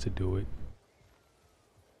done is to do it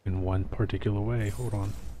in one particular way. Hold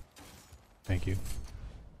on. Thank you.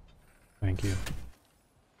 Thank you.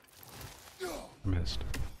 Missed.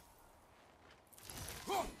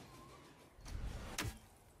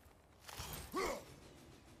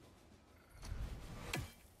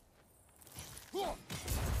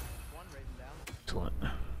 One raven down. Excellent.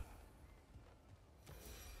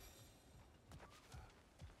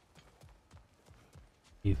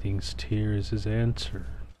 He thinks Tyr is his answer.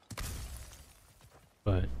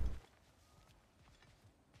 But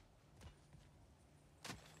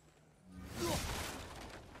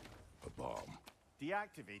A bomb.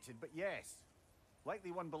 Deactivated, but yes.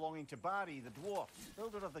 Likely one belonging to Barry, the dwarf,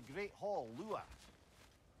 builder of the Great Hall, Lua.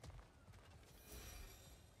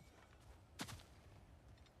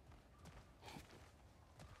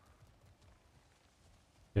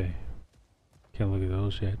 okay. Can't look at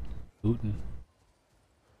those yet. Looting.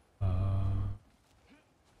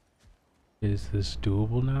 Is this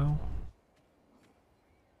doable now?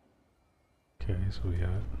 Okay, so we got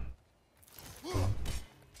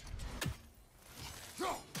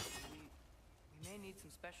We may need some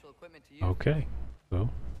special equipment to use. okay. So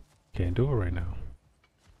can't do it right now.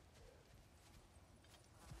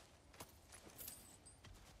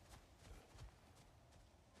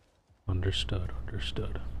 Understood,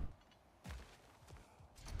 understood.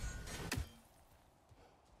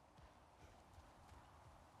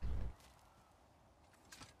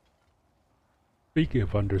 Speaking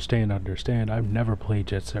of understand, I've never played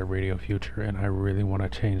Jet Set Radio Future, and I really want to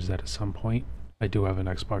change that at some point. I do have an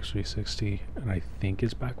Xbox 360, and I think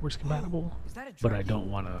it's backwards compatible, Is that a but I dragon?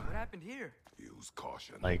 don't want What to, happened here? Use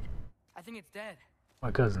caution. like, I think it's dead.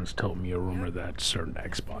 my cousins told me a rumor that certain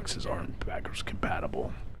Xboxes aren't backwards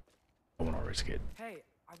compatible. I want to risk it. Hey,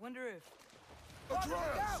 I wonder if...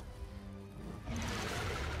 Atreus!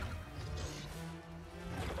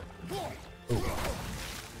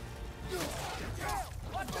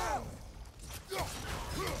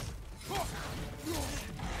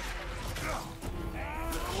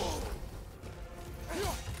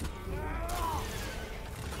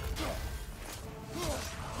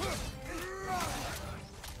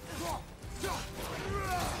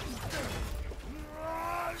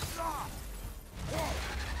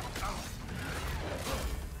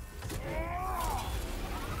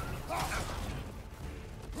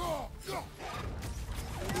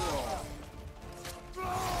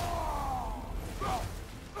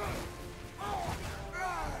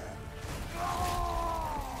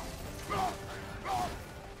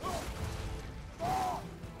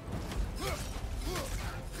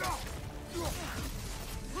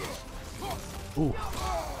 Ooh.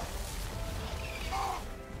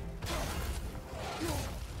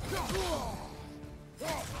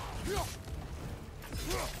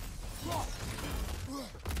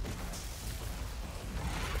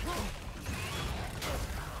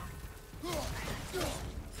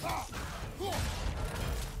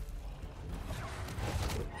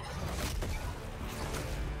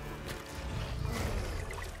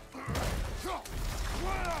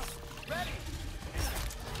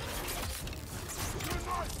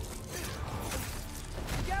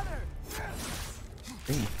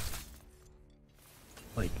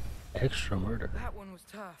 Like, extra murder. That one was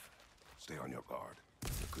tough. Stay on your guard.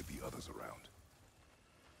 There could be others around.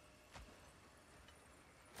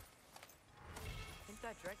 Think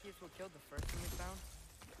that Dreki is what killed the first one we found?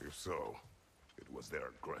 If so, it was their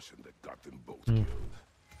aggression that got them both killed.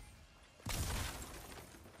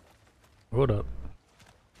 Hold up.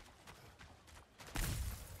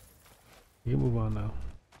 You can move on now.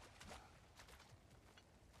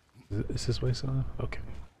 Is this way, son? Okay.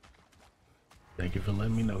 Thank you for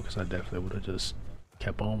letting me know, because I definitely would have just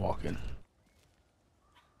kept on walking.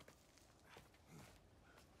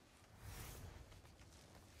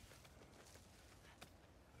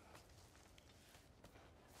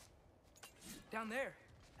 Down there,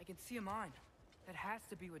 I can see a mine. That has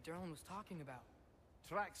to be what Derlin was talking about.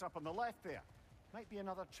 Tracks up on the left there. Might be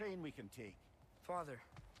another train we can take. Father,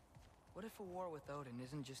 what if a war with Odin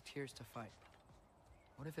isn't just Tyr's to fight?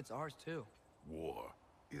 What if it's ours too? War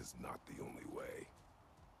is not the only way.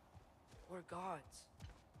 We're gods.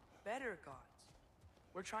 Better gods.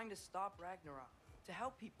 We're trying to stop Ragnarok, to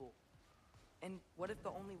help people. And what if the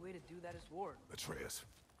only way to do that is war? Atreus.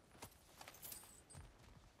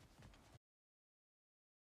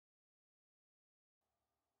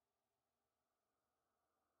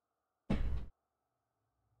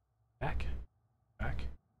 Back.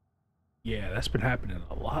 Yeah, that's been happening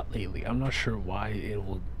a lot lately. I'm not sure why it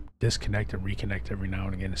will disconnect and reconnect every now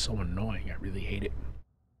and again. It's so annoying. I really hate it.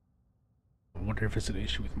 I wonder if it's an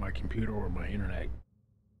issue with my computer or my internet.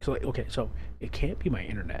 So, like, okay, so it can't be my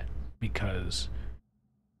internet because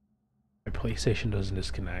my PlayStation doesn't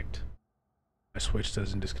disconnect. My Switch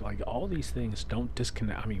doesn't disconnect. Like, all these things don't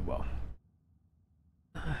disconnect. I mean, well,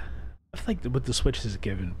 I think with the Switch is a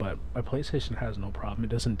given, but my PlayStation has no problem.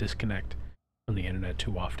 It doesn't disconnect from the internet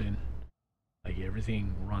too often. Like,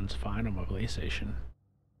 everything runs fine on my PlayStation.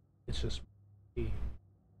 It's just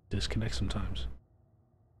disconnect sometimes.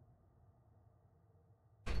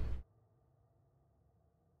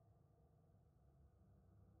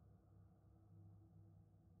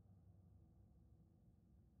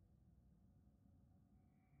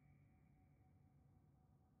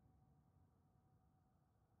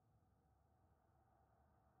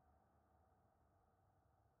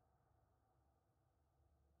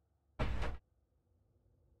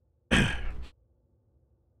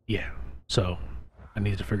 Yeah, so I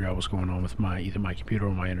need to figure out what's going on with my either my computer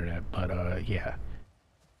or my internet, but yeah,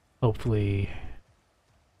 hopefully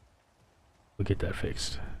we'll get that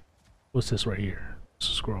fixed. What's this right here? It's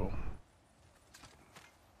a scroll.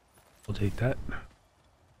 We'll take that.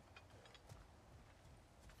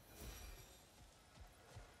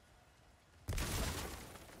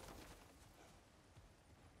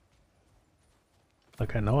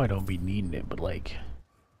 Like, I know I don't be needing it, but like,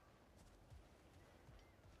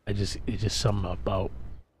 it's just something about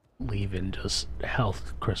leaving just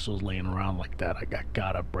health crystals laying around like that. I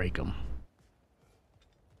gotta break them.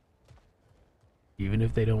 Even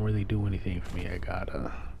if they don't really do anything for me, I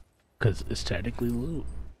gotta. Because it's technically loot.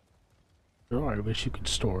 Sure, I wish you could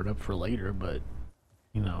store it up for later, but,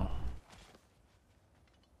 you know.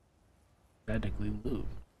 Technically loot.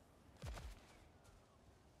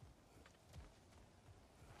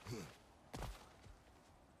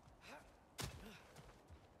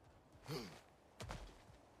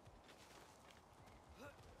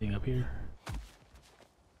 Thing up here.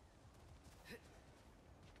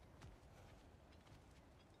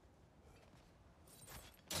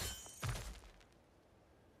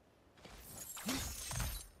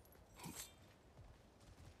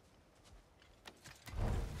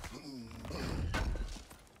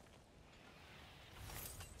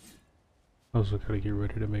 I also gotta get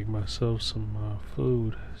ready to make myself some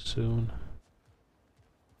food soon.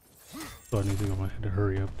 So I think I might have to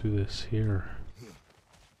hurry up through this here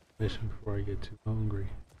mission before I get too hungry.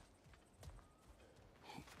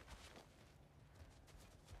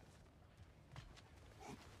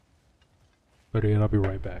 But yeah, I'll be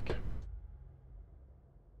right back.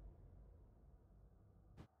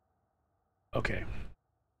 Okay.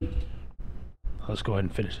 Let's go ahead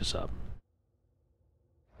and finish this up.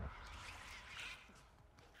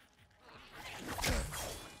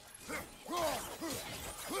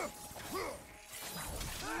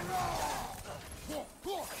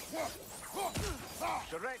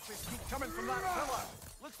 Directions keep coming from that pillar.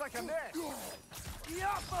 Looks like a nest.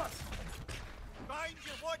 Behind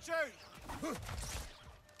you, watch out!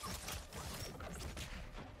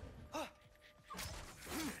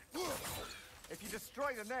 If you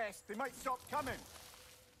destroy the nest, they might stop coming.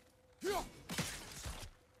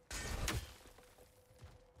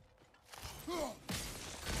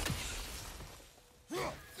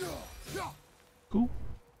 Cool.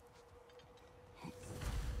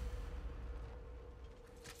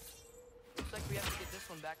 Looks like we have to get this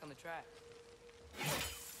one back on the track.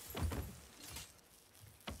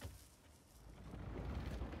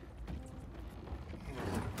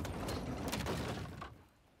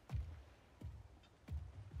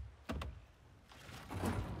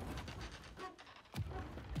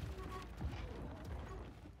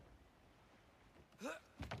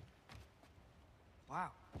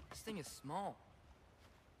 Wow, this thing is small.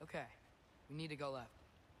 Okay, we need to go left.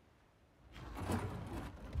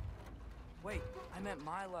 Wait, I meant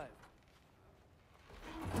my left.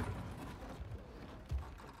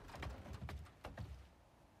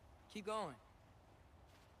 Keep going.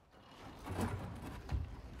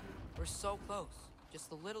 We're so close,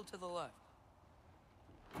 just a little to the left.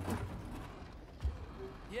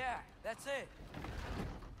 Yeah, that's it.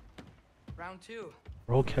 Round 2.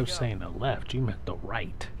 Bro kept saying the left, you meant the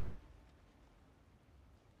right.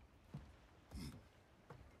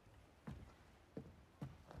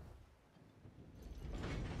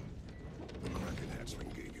 The Kraken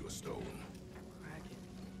hatchling gave you a stone. Kraken.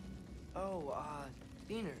 Oh,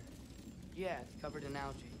 Diener. Yeah, it's covered in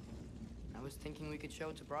algae. I was thinking we could show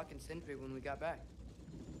it to Brock and Sindri when we got back.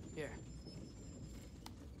 Here.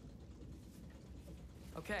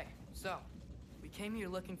 Okay, so, we came here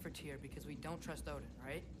looking for Tyr because we don't trust Odin,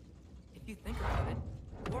 right? If you think about it,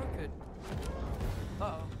 War could...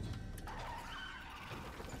 Uh-oh.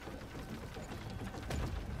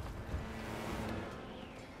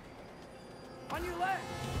 On your left!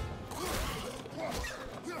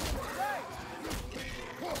 Right!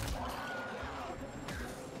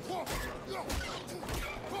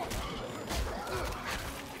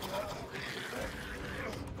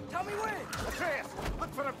 Tell me when! Atreus,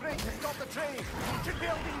 look for a break to stop the train. Should be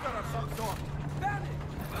a lever of some sort. Found it!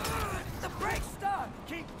 The brake's stuck!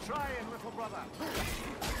 Keep trying, little brother.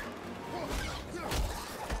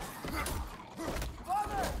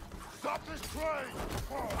 Father! Stop this train!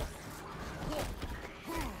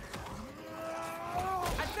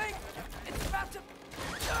 I think it's about to...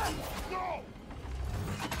 No!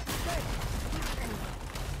 Shit!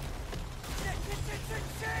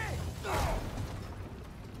 Shit!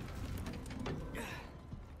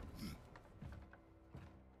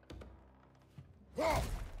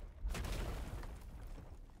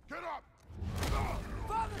 Get up!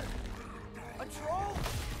 Father! A troll?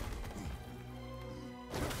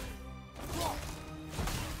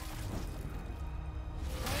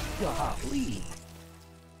 Golly.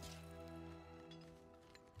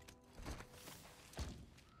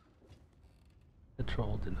 The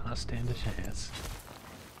troll did not stand a chance.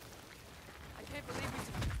 I can't believe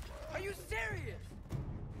we... Are you serious?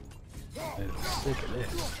 I'm sick of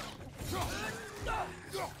this.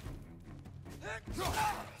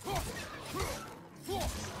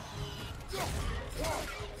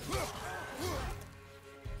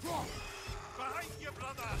 Behind you,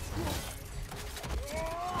 brother!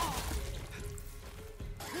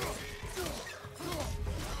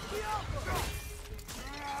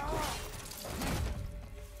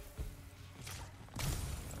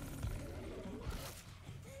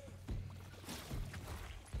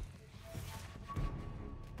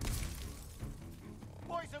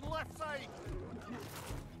 Poison left side!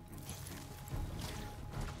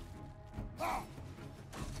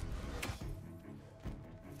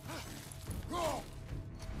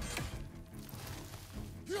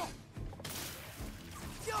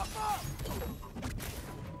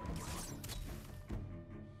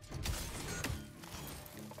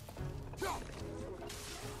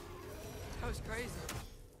 That was crazy.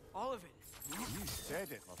 All of it. You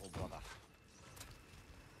said it, little brother.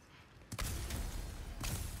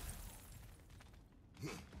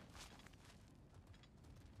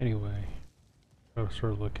 Anyway, gotta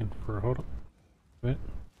start looking for. Hold up. Wait.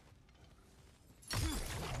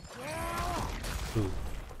 Ooh.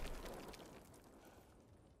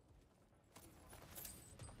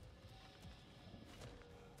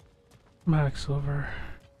 Max silver.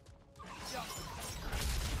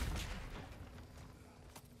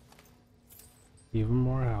 Even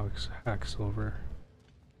more hack silver.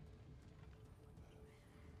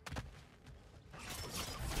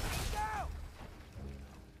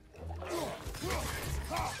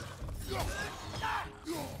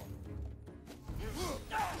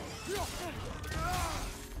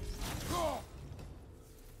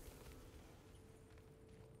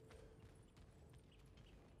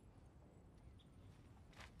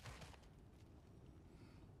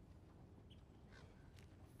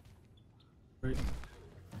 Right.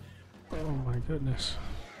 Oh my goodness.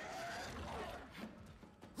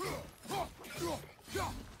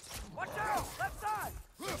 Watch out! Left side!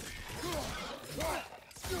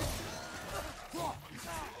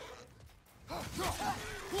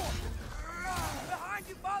 Behind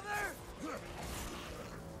you, father!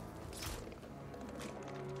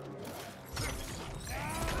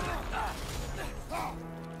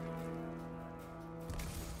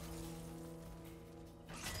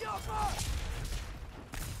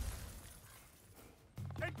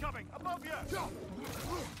 Incoming! Above you!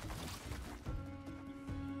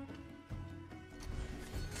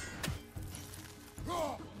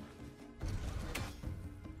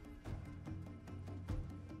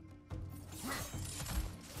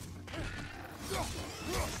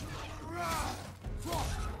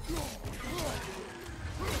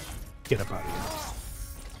 Get up out of here.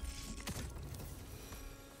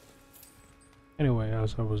 Anyway,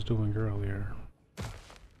 as I was doing earlier.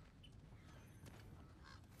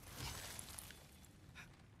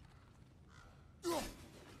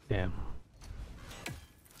 Damn.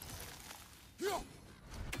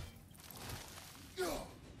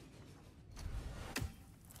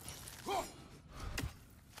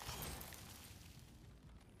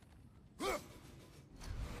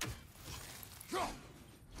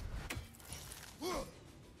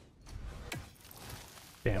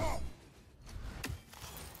 Damn.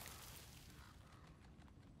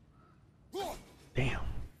 Damn.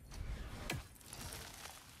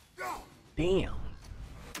 Damn.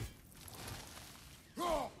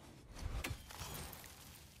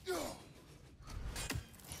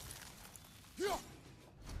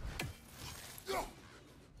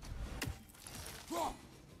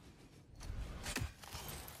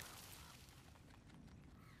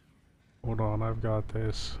 Hold on, I've got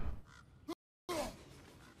this.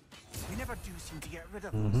 We never do seem to get rid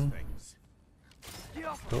of those things.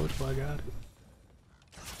 Told you I got it.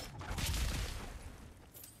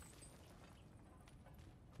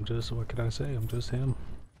 I'm just, what can I say? I'm just him.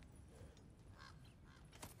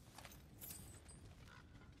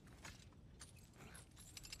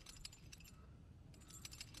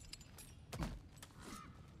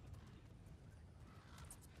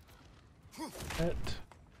 Pet.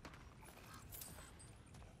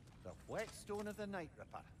 The whetstone of the Night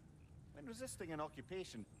Ripper. When resisting an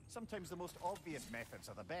occupation, sometimes the most obvious methods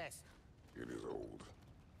are the best. It is old.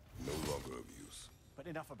 No longer of use. But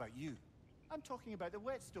enough about you. I'm talking about the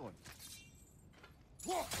whetstone.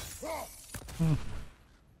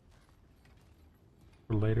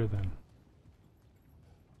 For later then.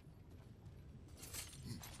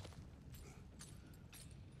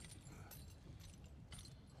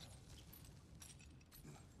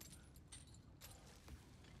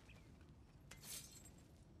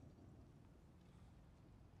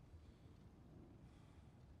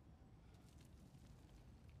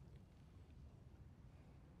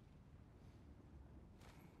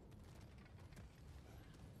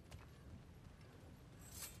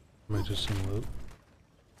 Am I just some loot?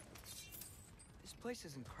 This place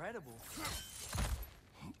is incredible.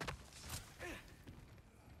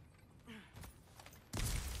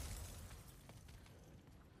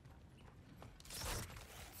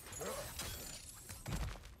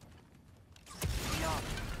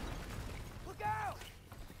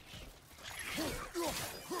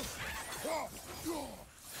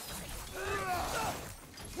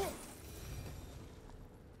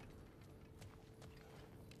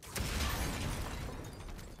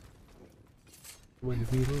 way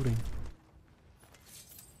to be looting.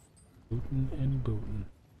 Looting and booting.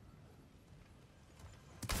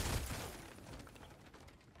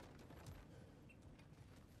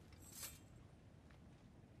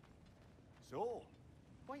 So,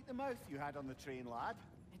 point the mouth you had on the train, lad.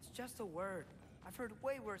 It's just a word. I've heard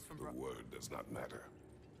way worse from The word does not matter.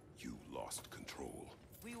 You lost control.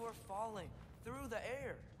 We were falling through the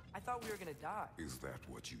air. I thought we were gonna die. Is that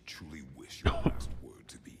what you truly wish your last word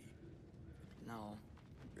to be? No.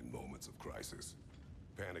 In moments of crisis,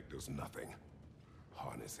 panic does nothing.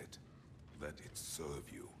 Harness it. Let it serve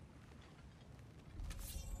you.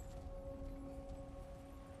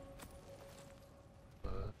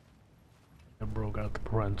 I broke out the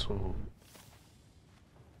parental.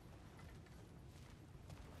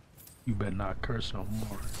 You better not curse no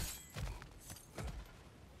more.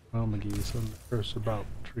 Well, I'm gonna give you something to curse about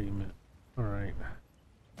treatment. Alright.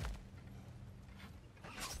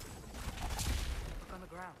 Look on the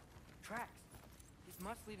ground. Tracks. These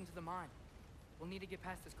must lead into the mine. We'll need to get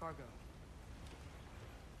past this cargo.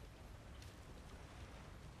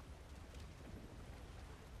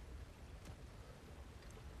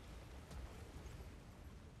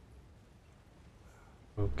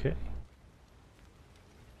 Okay.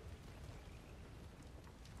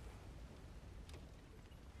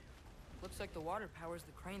 Looks like the water powers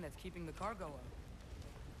the crane that's keeping the cargo up.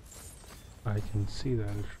 I can see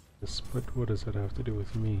that, but what does that have to do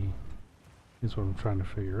with me? Is what I'm trying to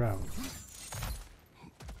figure out.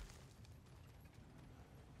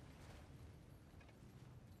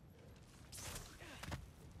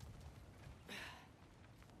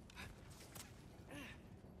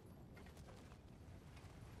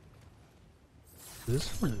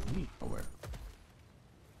 This is really neat. Nowhere.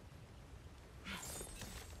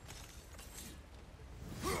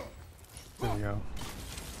 There we go.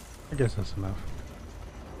 I guess that's enough.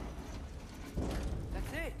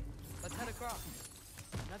 That's it. Let's head across.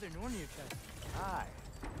 Another Nornir chest. Aye,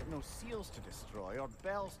 but no seals to destroy or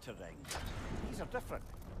bells to ring. These are different.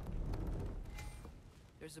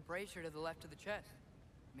 There's a brazier to the left of the chest.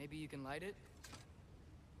 Maybe you can light it?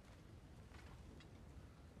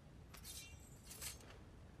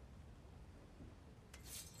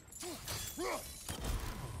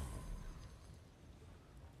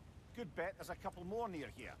 Good bet there's a couple more near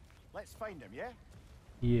here. Let's find them, yeah?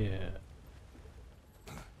 Yeah.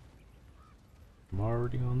 I'm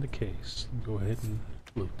already on the case. Go ahead and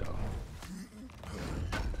loot though.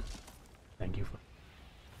 Thank you for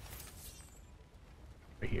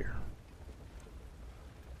right here.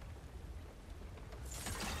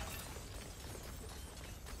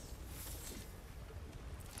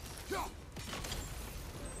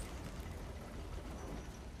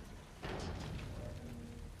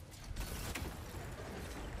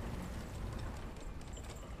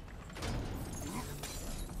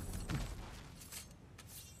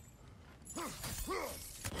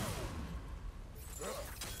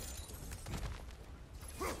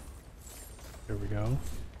 There we go.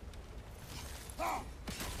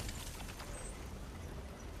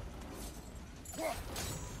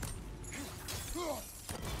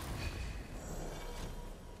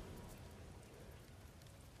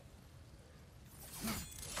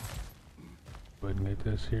 Go ahead and get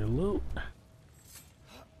this here loot.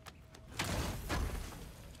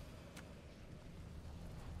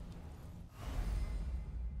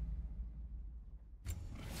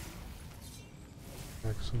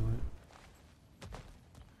 Excellent.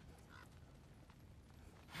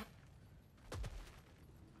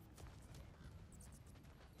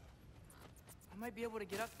 I might be able to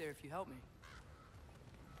get up there if you help me.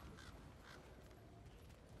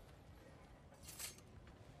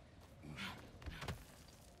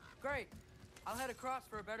 Great. I'll head across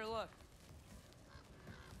for a better look.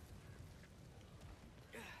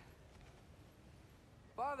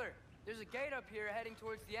 Father, there's a gate up here heading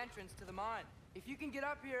towards the entrance to the mine. If you can get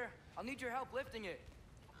up here, I'll need your help lifting it.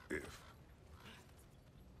 If.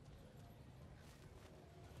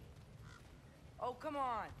 Oh, come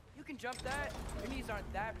on. You can jump that. Your knees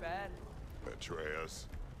aren't that bad. Atreus.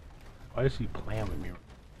 Why is he playing with me?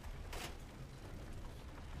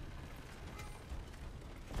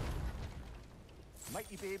 Might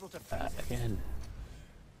you be able to Again.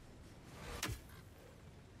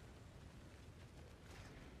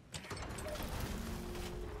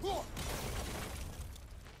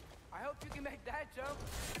 I hope you can make that jump.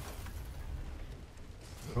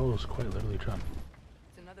 Bro is quite literally trying.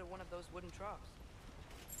 It's another one of those wooden troughs.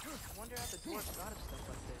 I wonder how the dwarves thought of stuff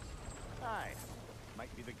like this. Aye.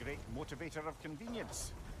 Might be the great motivator of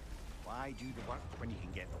convenience. Why do the work when you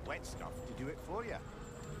can get the wet stuff to do it for you?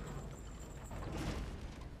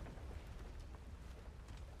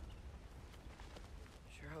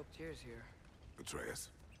 volunteers here. Atreus,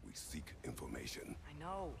 we seek information. I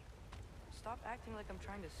know. Stop acting like I'm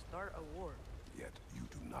trying to start a war. Yet you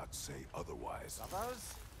do not say otherwise.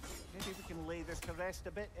 Others? Maybe we can lay this to rest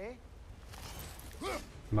a bit, eh?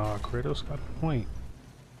 Nah, Kratos got a point.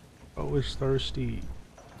 Always thirsty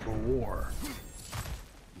for war.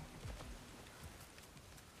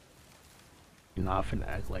 You're not finna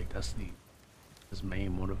act like that's his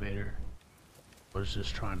main motivator. Was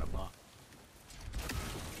just trying to buy.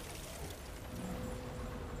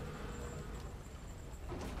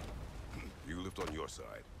 You lift on your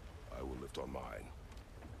side. I will lift on mine.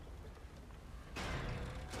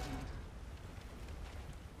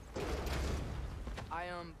 I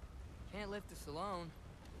can't lift this alone.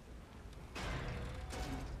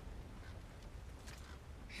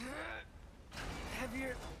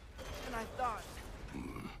 Heavier than I thought.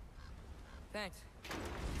 Thanks.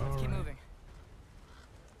 Let's keep moving.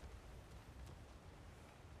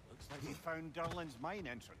 Looks like we found Durlin's mine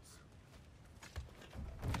entrance.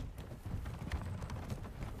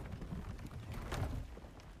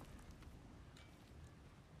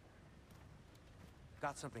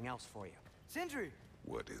 Got something else for you. Sindri!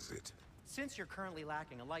 What is it? Since you're currently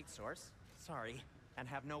lacking a light source, sorry, and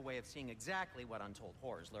have no way of seeing exactly what untold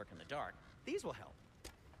horrors lurk in the dark, these will help.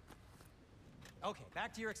 Okay,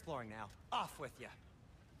 back to your exploring now. Off with you.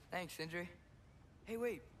 Thanks, Sindri. Hey,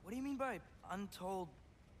 wait, what do you mean by untold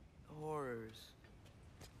horrors?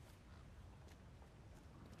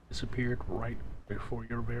 Disappeared right before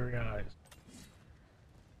your very eyes.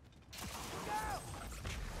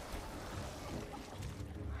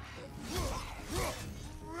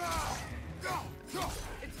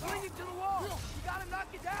 It's clinging to the wall! You gotta knock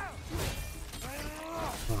it down!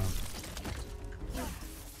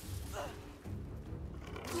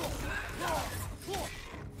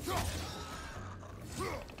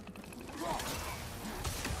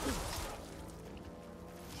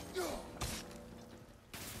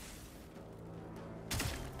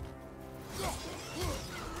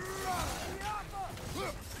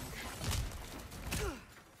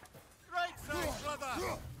 Right side,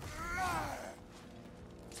 brother!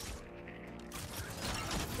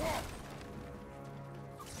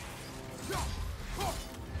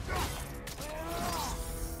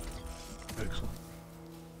 Excellent.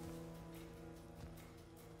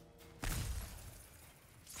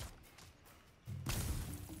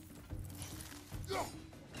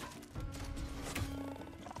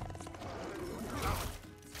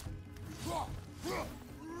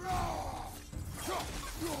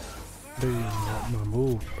 Dude, not my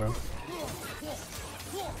move, bro.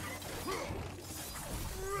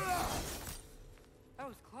 That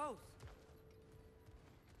was close.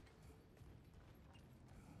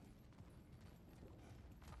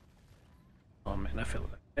 Oh man, I feel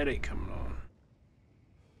like a headache coming on.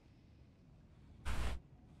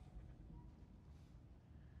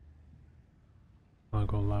 Not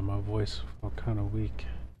gonna lie, my voice felt kind of weak.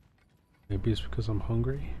 Maybe it's because I'm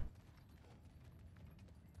hungry.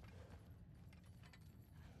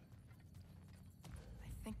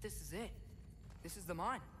 I think this is it. This is the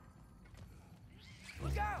mine.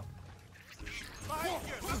 Look out! Behind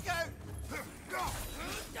you! Look out!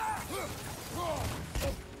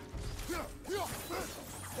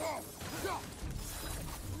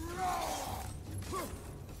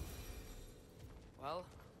 Well,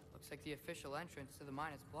 looks like the official entrance to the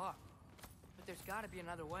mine is blocked. But there's gotta be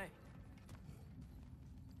another way.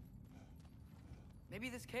 Maybe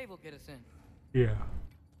this cave will get us in. Yeah.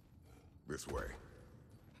 This way.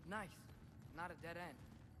 Nice. Not a dead end.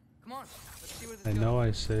 Come on, let's see where this I goes. know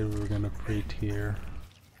I said we were gonna pre-tier,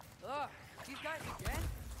 Ugh, these guys again?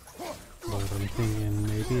 but I'm thinking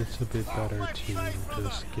maybe it's a bit better to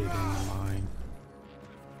just get in the mine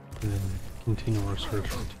and then continue our search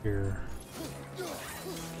for tier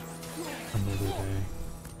another day.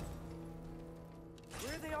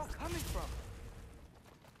 Where are they all coming from?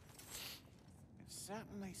 It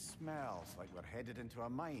certainly smells like we're headed into a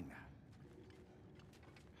mine.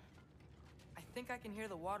 I think I can hear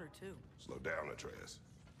the water too. Slow down, Atreus.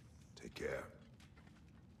 Take care.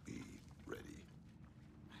 Be ready.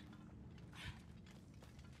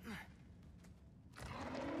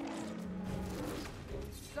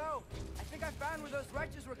 So, I think I found where those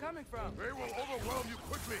wretches were coming from. They will overwhelm you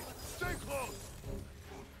quickly. Stay close.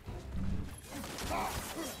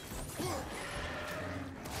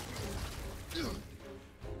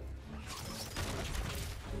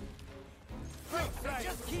 They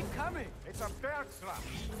just keep coming. It's a bird trap,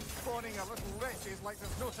 spawning a little wretches like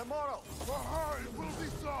there's no tomorrow. For her, it will be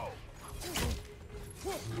so.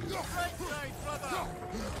 Right side, brother!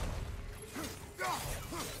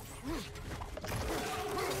 Behind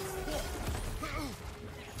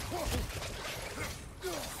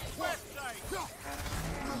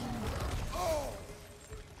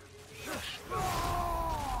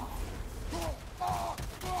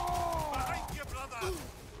you, brother!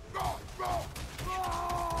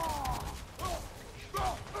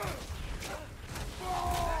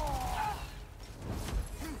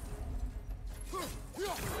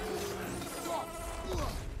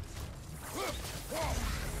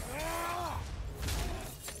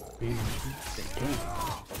 Baby, they came.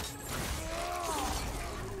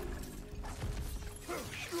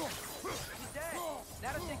 He's dead.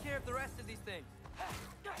 Now to take care of the rest of these things.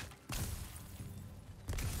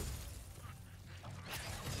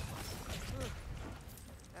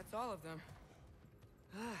 That's all of them.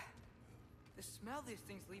 The smell these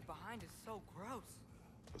things leave behind is so gross.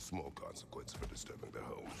 A small consequence for disturbing their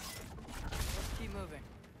home. Let's keep moving.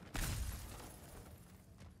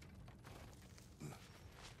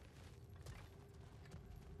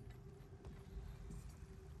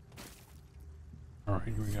 Alright,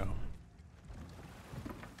 here we go.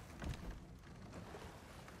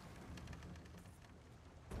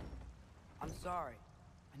 I'm sorry.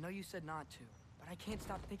 I know you said not to, but I can't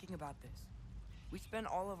stop thinking about this. We spend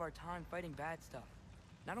all of our time fighting bad stuff.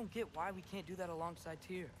 And I don't get why we can't do that alongside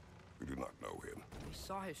Tyr. We do not know him. We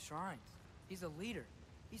saw his shrines. He's a leader.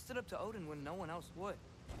 He stood up to Odin when no one else would.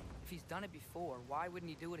 If he's done it before, why wouldn't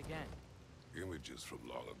he do it again? Images from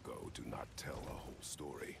long ago do not tell a whole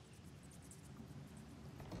story.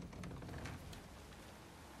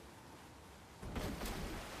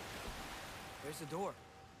 There's the door.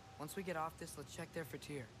 Once we get off this, let's check there for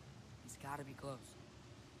Tyr. He's gotta be close.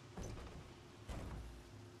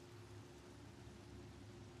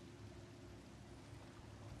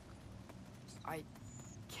 I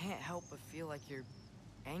can't help but feel like you're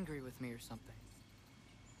angry with me or something.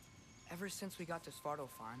 Ever since we got to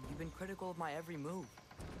Svartalfheim, you've been critical of my every move.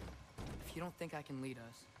 If you don't think I can lead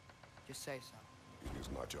us, just say so. It is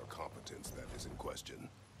not your competence that is in question.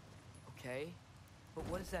 Okay? But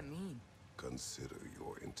what does that mean? Consider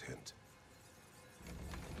your intent.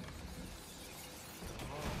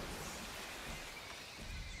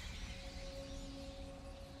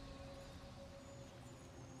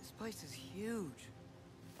 This place is huge.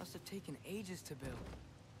 Must have taken ages to build.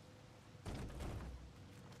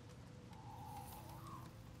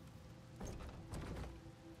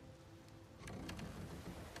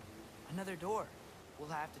 Another door. We'll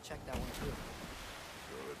have to check that one too.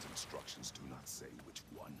 Its instructions do not say which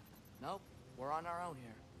one. Nope, we're on our own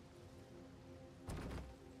here.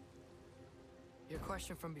 Your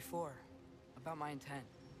question from before, about my intent.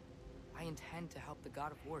 I intend to help the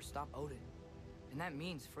God of War stop Odin. And that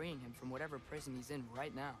means freeing him from whatever prison he's in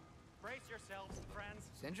right now. Brace yourselves, friends.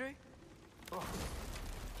 Sindri?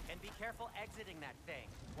 And be careful exiting that thing.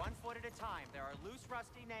 1 foot at a time. There are loose,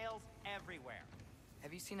 rusty nails everywhere.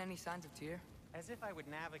 Have you seen any signs of Tyr? As if I would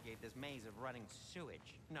navigate this maze of running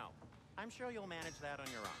sewage. No. I'm sure you'll manage that on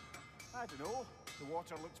your own. I don't know. The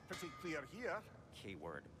water looks pretty clear here.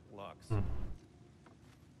 Keyword, looks.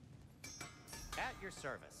 At your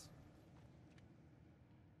service.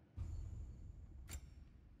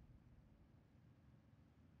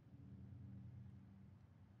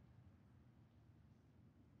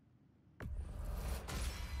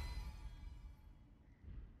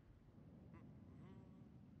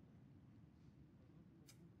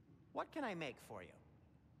 What can I make for you?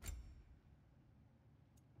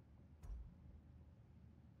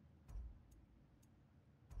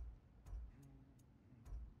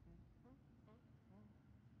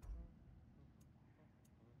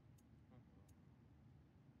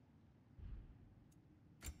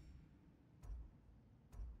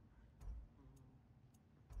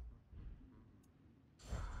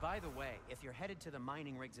 By the way, if you're headed to the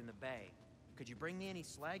mining rigs in the bay, could you bring me any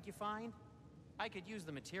slag you find? I could use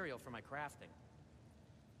the material for my crafting.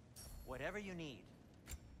 Whatever you need.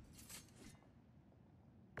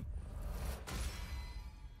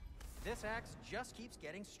 This axe just keeps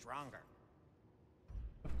getting stronger.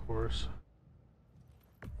 Of course.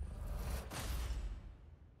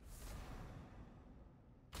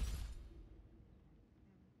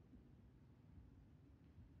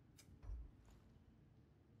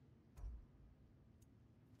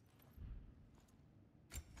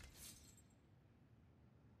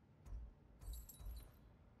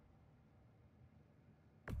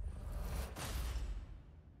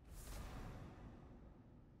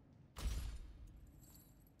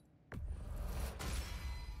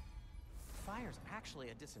 Fire's actually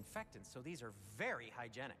a disinfectant, so these are very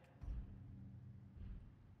hygienic.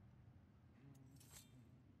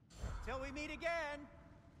 Till we meet again!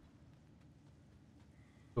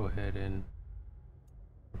 go ahead and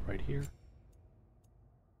right here.